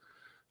is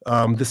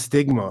the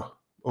stigma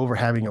over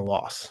having a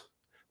loss.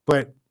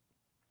 But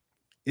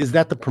is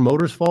that the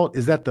promoter's fault?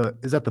 Is that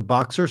the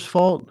boxer's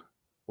fault?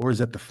 Or is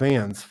that the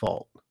fans'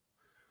 fault?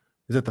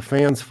 Is it the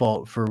fans'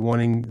 fault for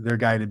wanting their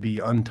guy to be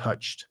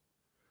untouched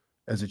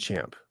as a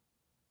champ?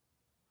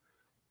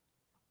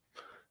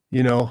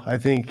 You know, I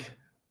think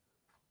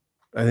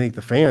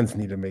the fans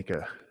need to make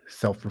a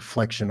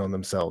self-reflection on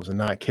themselves and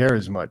not care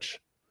as much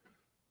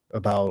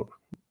about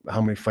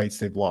how many fights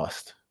they've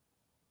lost.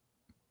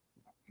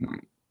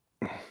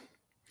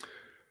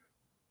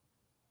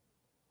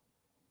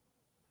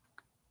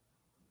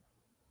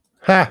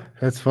 Ha,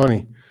 that's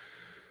funny.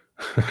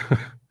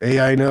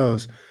 AI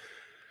knows.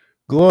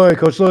 Glory,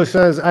 Coach Lowe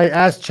says, I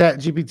asked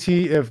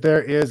ChatGPT if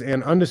there is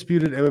an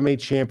undisputed MMA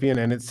champion,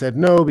 and it said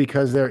no,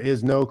 because there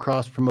is no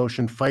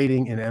cross-promotion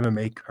fighting in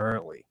MMA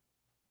currently.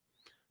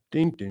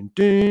 Ding, ding,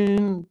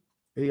 ding.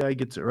 AI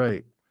gets it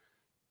right.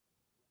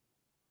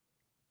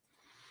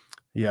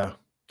 Yeah.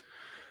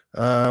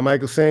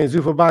 Michael saying,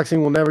 Zuffa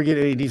Boxing will never get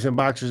any decent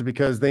boxers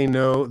because they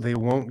know they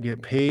won't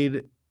get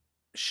paid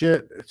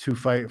shit to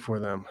fight for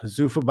them.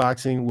 Zuffa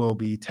Boxing will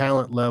be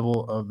talent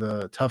level of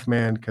the tough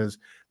man because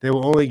they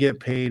will only get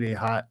paid a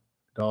hot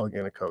dog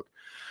and a Coke.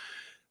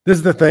 This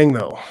is the thing,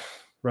 though,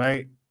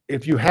 right?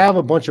 If you have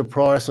a bunch of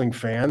pro wrestling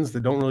fans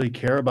that don't really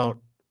care about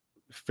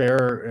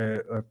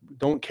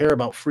don't care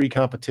about free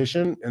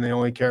competition, and they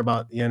only care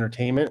about the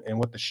entertainment and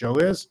what the show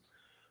is,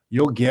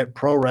 you'll get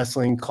pro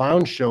wrestling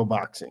clown show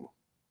boxing,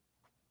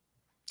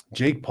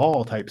 Jake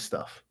Paul type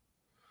stuff.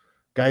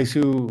 Guys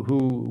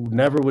who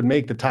never would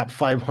make the top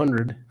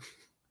 500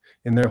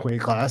 in their weight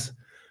class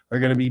are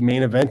going to be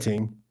main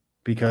eventing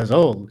because,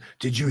 oh,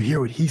 did you hear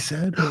what he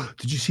said?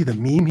 Did you see the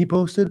meme he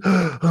posted?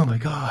 Oh my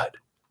God.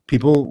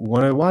 People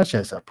want to watch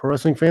that stuff. Pro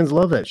wrestling fans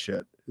love that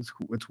shit.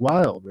 It's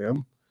wild,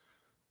 man.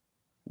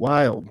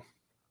 Wild.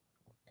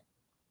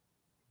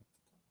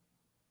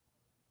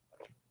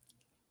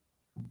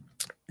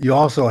 You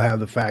also have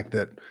the fact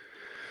that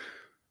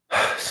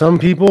some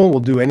people will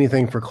do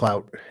anything for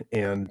clout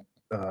and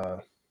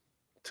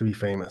to be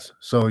famous.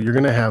 So you're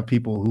going to have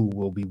people who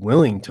will be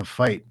willing to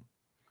fight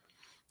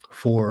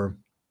for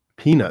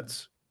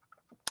peanuts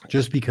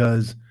just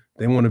because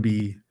they want to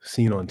be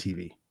seen on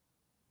TV.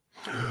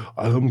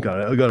 I got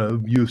a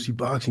UFC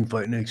boxing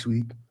fight next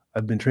week.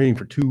 I've been training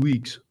for 2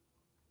 weeks.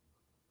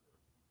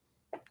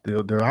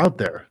 They're out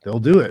there. They'll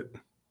do it.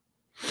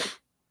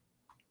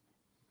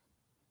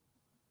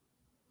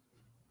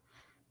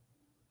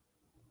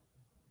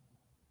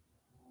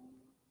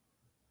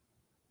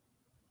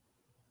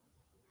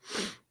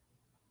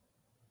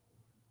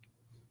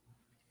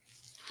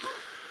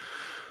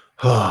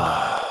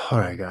 All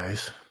right,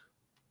 guys.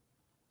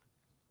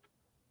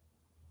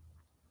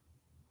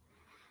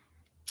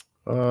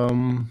 Did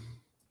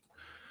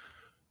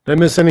I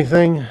miss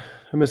anything?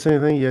 You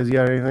guys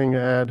got anything to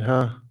add,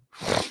 huh?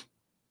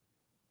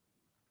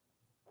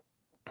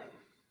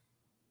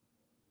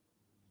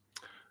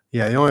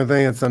 Yeah, the only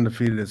thing that's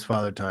undefeated is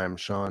Father Time,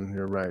 Sean.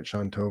 You're right.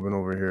 Sean Tobin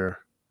over here.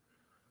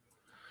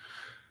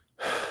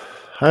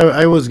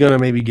 I was gonna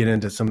maybe get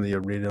into some of the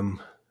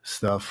Iridium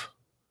stuff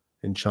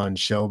and Sean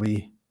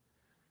Shelby,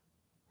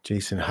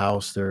 Jason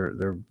House.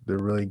 They're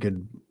really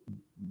good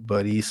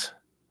buddies,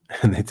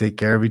 and they take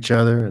care of each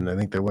other, and I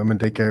think their women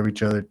take care of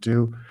each other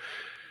too.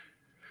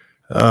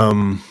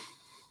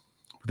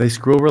 But they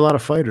screw over a lot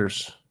of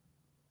fighters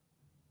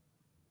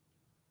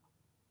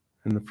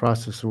in the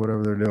process of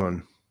whatever they're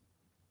doing.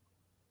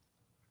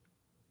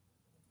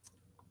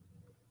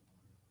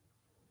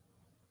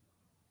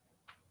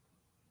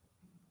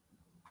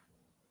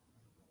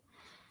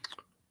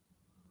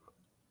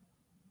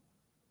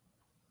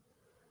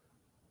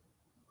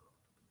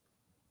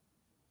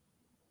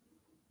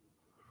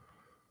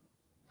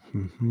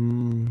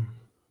 Mm-hmm.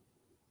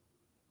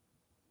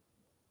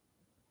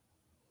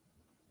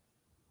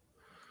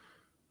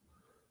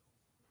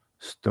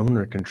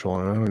 Stoner control.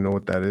 I don't know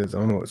what that is. I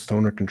don't know what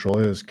stoner control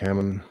is.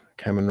 Kamen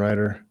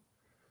Rider.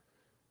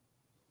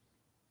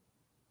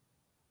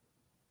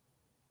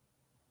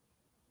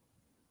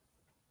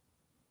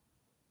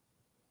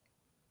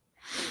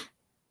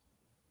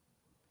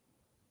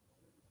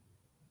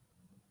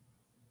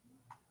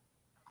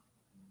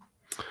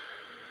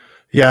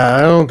 Yeah,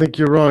 I don't think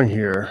you're wrong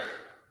here.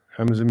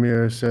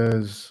 Hamzamir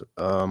says,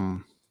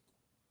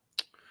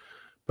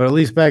 but at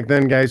least back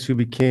then, guys who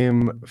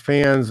became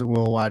fans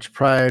will watch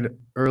Pride,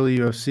 early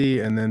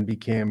UFC, and then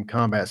became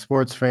combat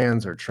sports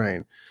fans or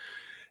train.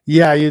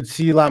 Yeah, you'd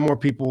see a lot more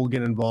people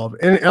get involved.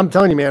 And I'm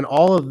telling you, man,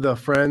 all of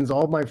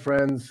my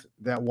friends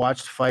that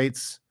watched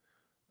fights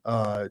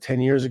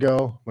 10 years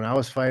ago when I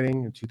was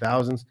fighting in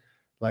 2000s,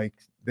 like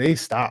they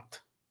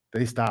stopped.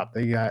 They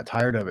got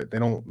tired of it. They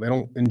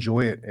don't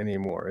enjoy it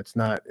anymore.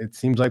 It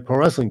seems like pro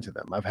wrestling to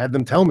them. I've had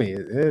them tell me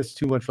it's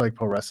too much like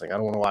pro wrestling. I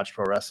don't want to watch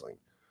pro wrestling.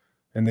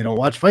 And they don't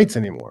watch fights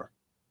anymore.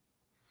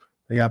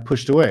 They got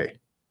pushed away.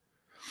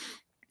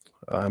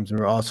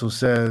 Also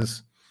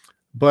says,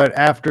 but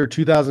after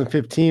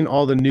 2015,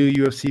 all the new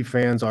UFC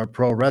fans are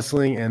pro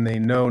wrestling and they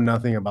know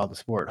nothing about the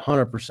sport.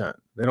 100%.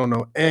 They don't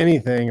know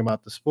anything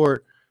about the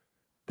sport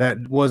that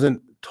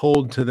wasn't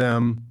told to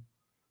them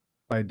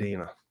by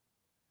Dana.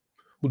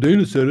 Well,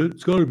 Dana said it.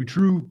 It's got to be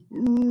true.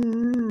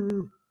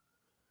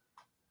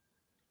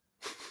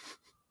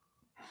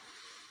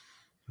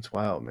 It's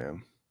wild,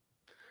 man.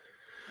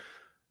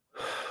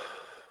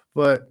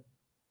 But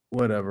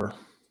whatever.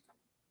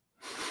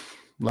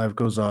 Life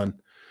goes on.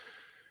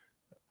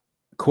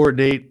 Court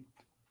date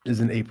is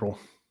in April.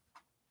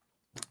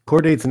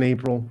 Court date's in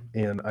April,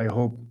 and I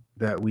hope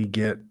that we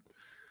get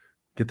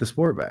the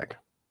sport back,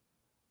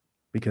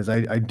 because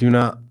I do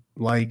not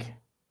like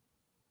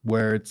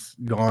where it's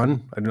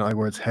gone. I don't like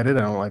where it's headed.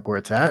 I don't like where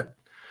it's at.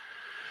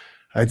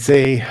 I'd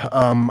say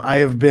I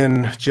have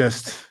been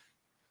just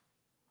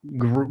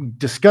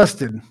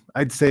disgusted,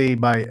 I'd say,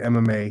 by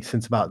MMA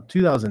since about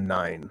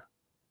 2009. I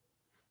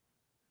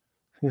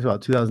think it's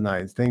about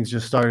 2009. Things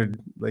just started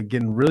like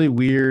getting really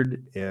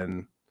weird,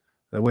 and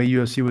the way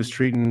UFC was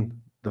treating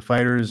the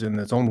fighters and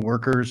its own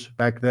workers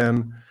back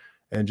then,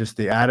 and just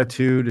the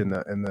attitude and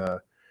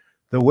the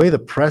way the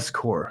press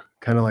corps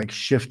kind of like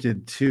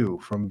shifted too,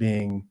 from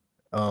being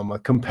a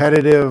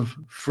competitive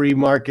free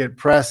market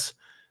press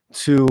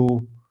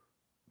to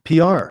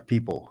PR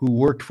people who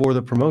worked for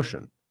the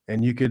promotion.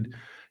 And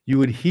you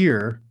would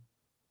hear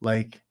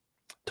like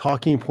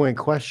talking point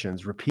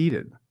questions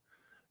repeated.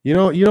 You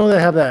know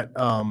they have that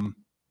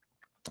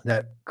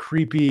that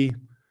creepy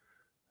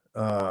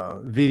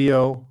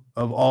video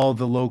of all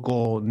the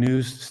local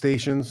news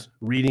stations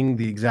reading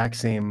the exact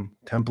same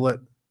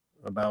template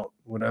about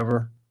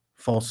whatever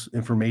false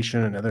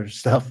information and other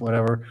stuff,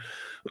 whatever.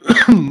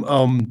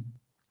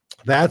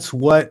 That's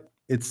what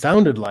it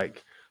sounded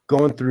like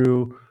going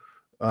through,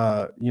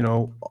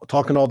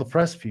 talking to all the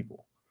press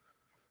people.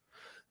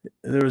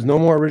 There was no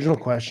more original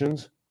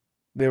questions.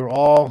 They were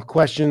all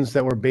questions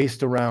that were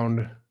based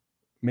around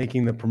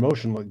making the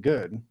promotion look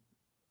good.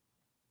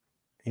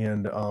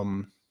 And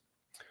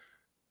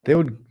they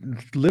would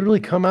literally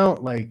come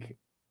out like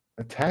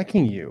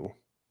attacking you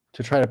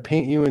to try to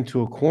paint you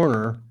into a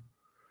corner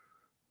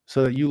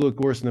so that you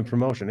look worse than the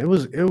promotion. It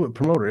was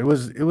promoter. It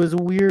was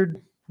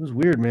weird,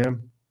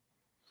 man.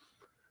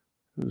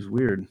 It was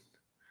weird.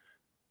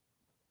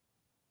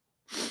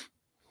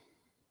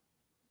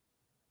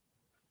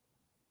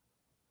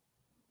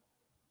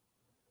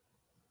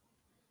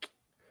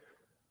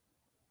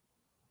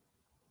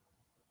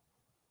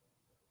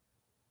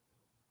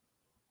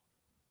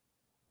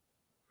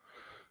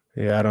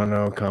 Yeah, I don't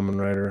know, Kamen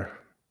Rider.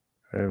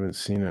 I haven't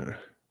seen it.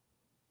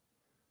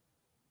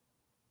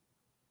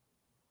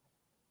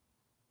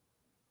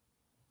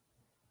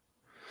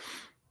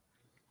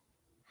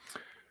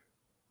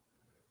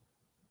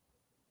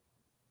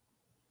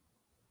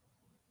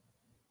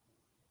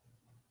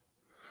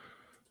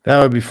 That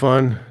would be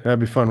fun. That'd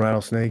be fun,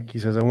 Rattlesnake. He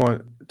says, I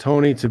want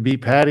Tony to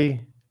beat Patty.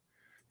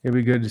 It'd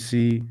be good to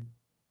see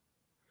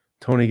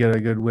Tony get a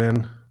good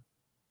win.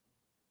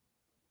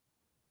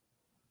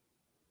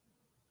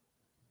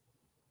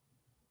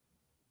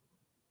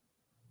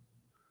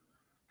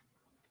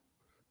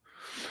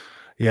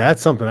 Yeah,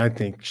 that's something I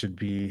think should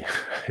be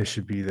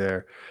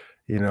there.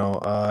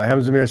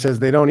 Hamzamir says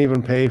they don't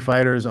even pay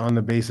fighters on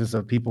the basis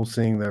of people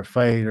seeing their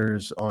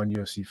fighters on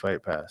UFC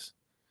Fight Pass.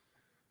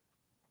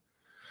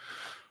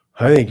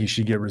 I think you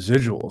should get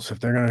residuals.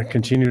 If they're going to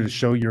continue to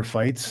show your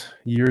fights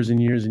years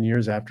and years and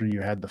years after you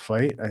had the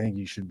fight, I think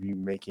you should be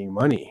making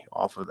money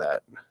off of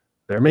that.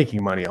 They're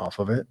making money off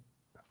of it.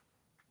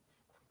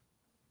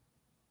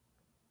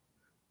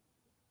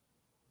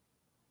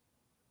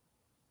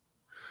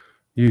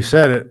 You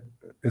said it.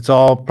 It's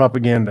all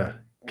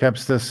propaganda.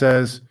 Kepsta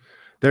says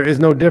there is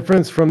no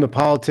difference from the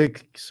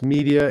politics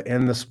media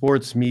and the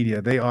sports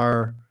media.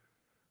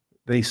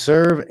 They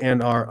serve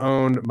and are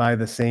owned by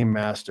the same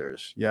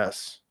masters.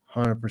 Yes,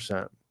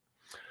 100%.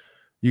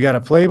 You got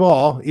to play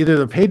ball. Either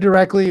they're paid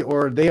directly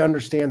or they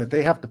understand that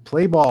they have to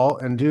play ball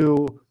and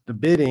do the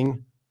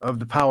bidding of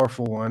the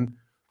powerful one,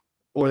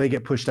 or they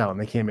get pushed out and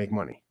they can't make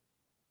money.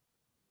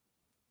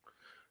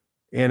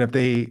 And if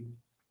they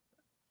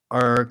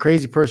are a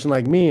crazy person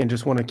like me and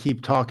just want to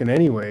keep talking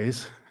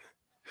anyways,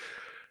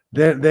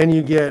 then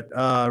you get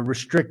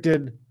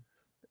restricted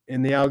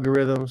in the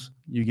algorithms.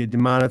 You get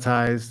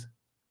demonetized.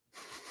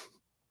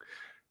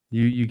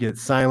 You get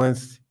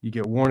silenced. You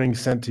get warnings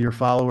sent to your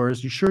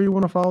followers. You sure you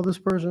want to follow this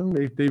person?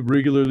 They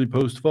regularly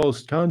post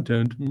false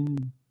content.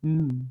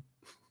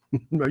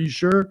 Are you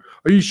sure?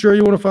 Are you sure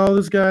you want to follow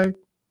this guy?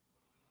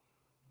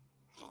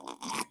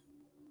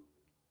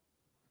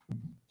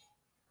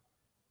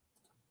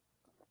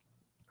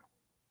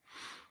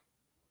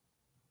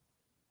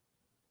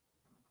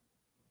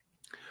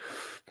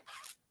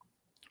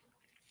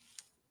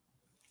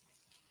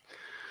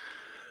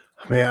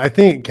 Man, I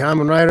think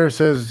Common Rider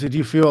says, did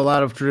you feel a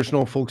lot of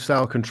traditional folk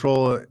style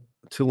control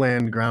to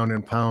land, ground,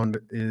 and pound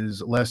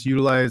is less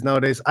utilized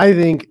nowadays? I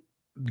think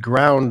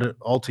ground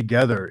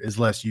altogether is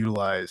less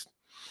utilized.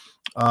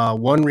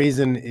 One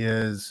reason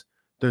is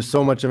there's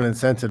so much of an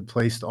incentive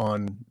placed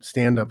on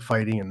stand-up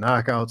fighting and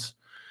knockouts.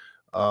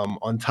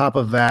 On top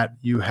of that,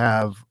 you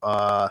have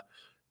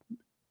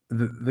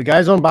the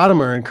guys on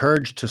bottom are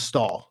encouraged to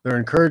stall. They're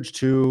encouraged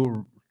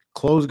to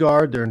close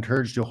guard. They're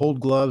encouraged to hold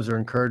gloves. They're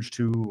encouraged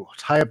to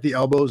tie up the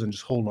elbows and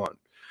just hold on.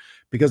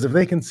 Because if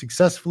they can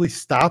successfully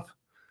stop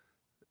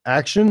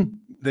action,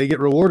 they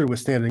get rewarded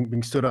with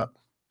being stood up.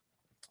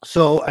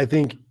 So I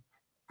think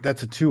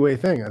that's a two-way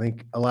thing. I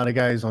think a lot of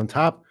guys on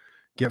top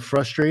get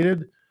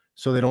frustrated,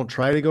 so they don't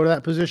try to go to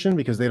that position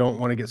because they don't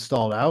want to get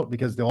stalled out,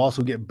 because they'll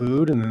also get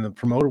booed, and then the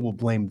promoter will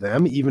blame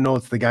them, even though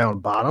it's the guy on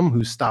bottom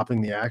who's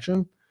stopping the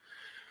action.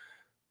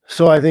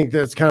 So I think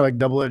that's kind of like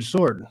double-edged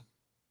sword.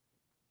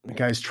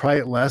 Guys try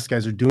it less.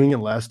 Guys are doing it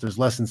less. There's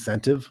less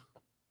incentive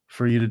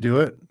for you to do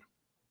it.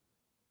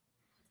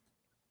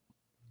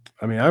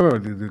 I mean, I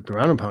remember the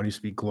ground and pound used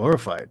to be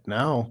glorified.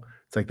 Now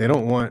it's like they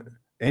don't want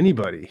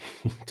anybody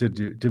to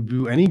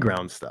do any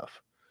ground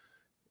stuff.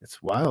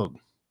 It's wild.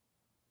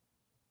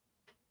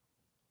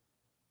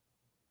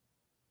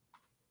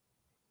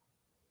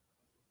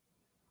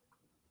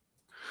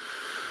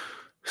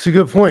 It's a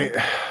good point.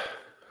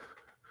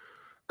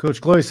 Coach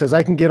Glory says,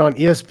 I can get on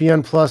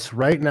ESPN Plus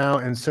right now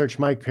and search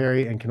Mike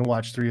Perry and can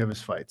watch 3 of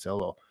his fights.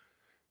 Hello.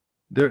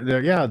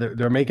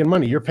 They're making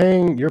money. You're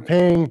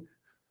paying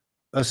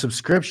a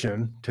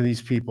subscription to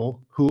these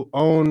people who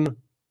own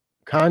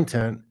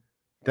content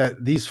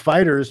that these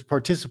fighters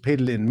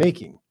participated in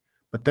making,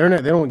 but they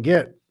don't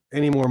get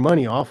any more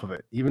money off of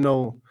it, even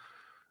though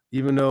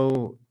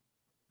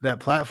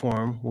that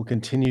platform will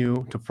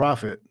continue to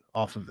profit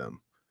off of them.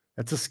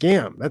 That's a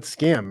scam. That's a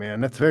scam, man.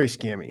 That's very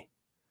scammy.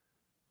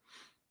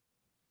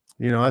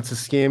 That's a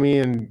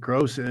scammy and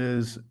gross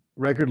is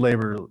record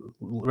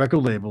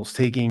labels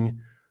taking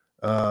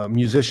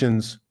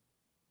musicians'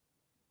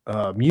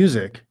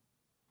 music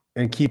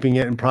and keeping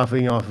it and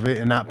profiting off of it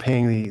and not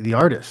paying the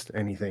artist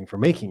anything for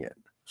making it.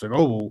 It's like,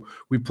 oh, well,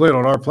 we play it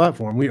on our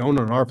platform. We own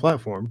it on our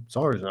platform. It's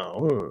ours now.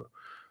 Ugh.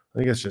 I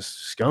think it's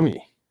just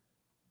scummy.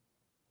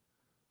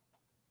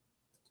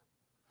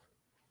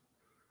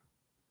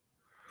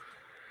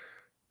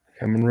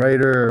 Common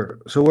Writer.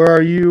 So where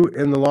are you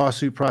in the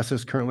lawsuit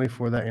process currently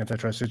for that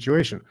antitrust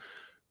situation?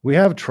 We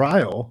have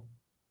trial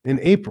in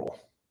April.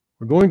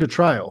 We're going to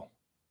trial.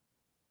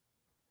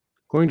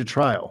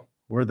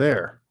 We're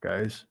there,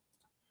 guys.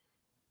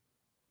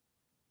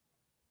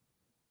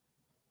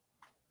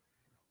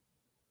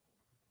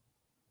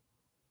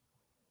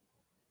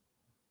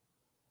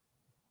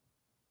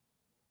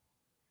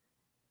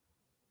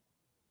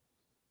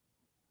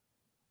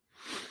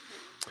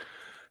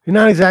 You're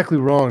not exactly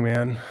wrong,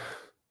 man,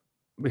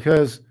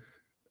 because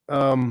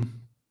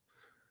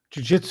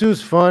jiu-jitsu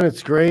is fun.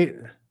 It's great.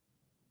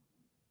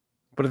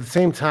 But at the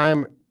same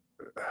time,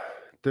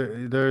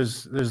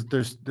 there's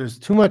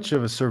too much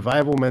of a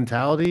survival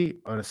mentality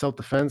on a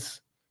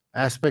self-defense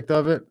aspect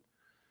of it.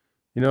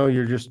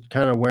 You're just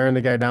kind of wearing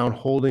the guy down,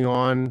 holding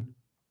on,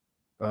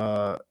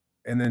 and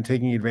then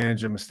taking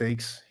advantage of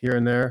mistakes here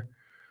and there.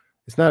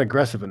 It's not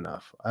aggressive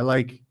enough. I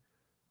like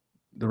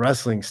the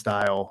wrestling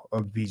style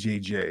of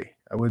BJJ.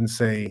 I wouldn't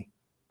say,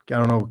 I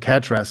don't know,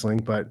 catch wrestling,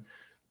 but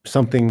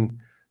something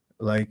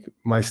like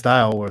my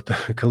style with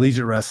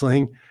collegiate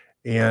wrestling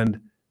and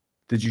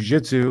the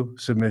jiu-jitsu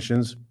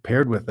submissions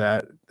paired with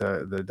that,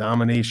 the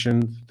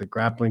domination, the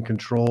grappling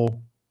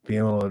control, being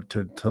able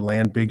to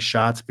land big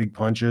shots, big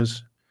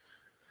punches.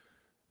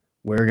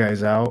 wear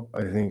guys out,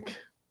 I think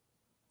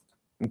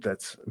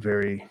that's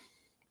very,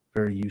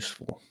 very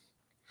useful.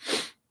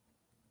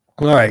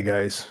 All right,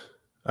 guys.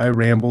 I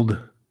rambled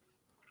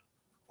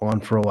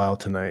on for a while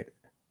tonight,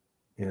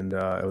 and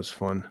it was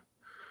fun.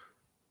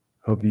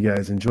 Hope you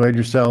guys enjoyed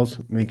yourselves.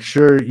 Make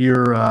sure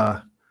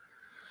you're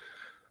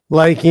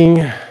liking,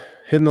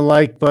 hitting the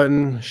like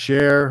button,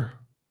 share,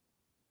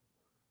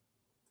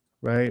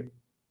 right?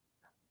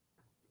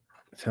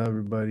 Tell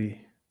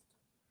everybody.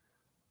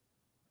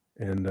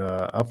 And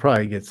I'll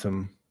probably get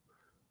some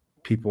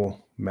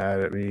people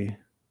mad at me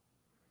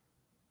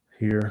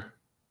here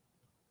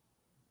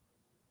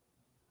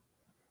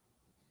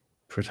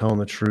for telling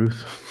the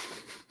truth.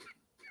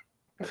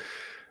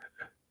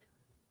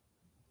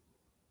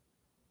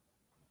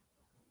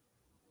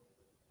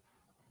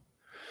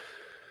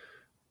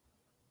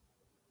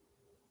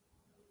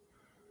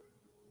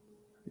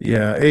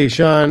 Yeah. Hey,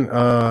 Sean.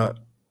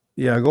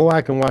 Yeah, go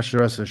back and watch the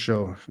rest of the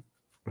show,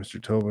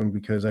 Mr. Tobin,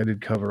 because I did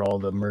cover all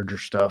the merger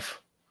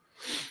stuff.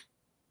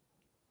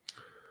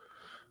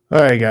 All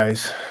right,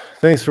 guys.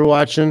 Thanks for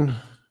watching.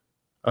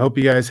 I hope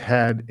you guys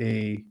had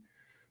a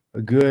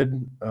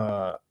good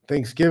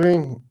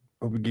Thanksgiving.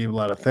 Hope we gave a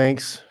lot of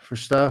thanks for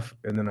stuff.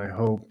 And then I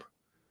hope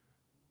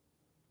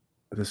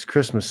this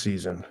Christmas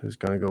season is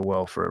going to go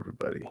well for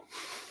everybody.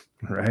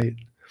 Right?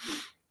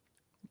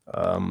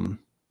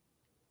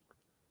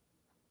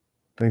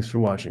 Thanks for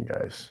watching,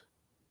 guys.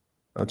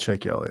 I'll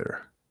check y'all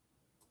later.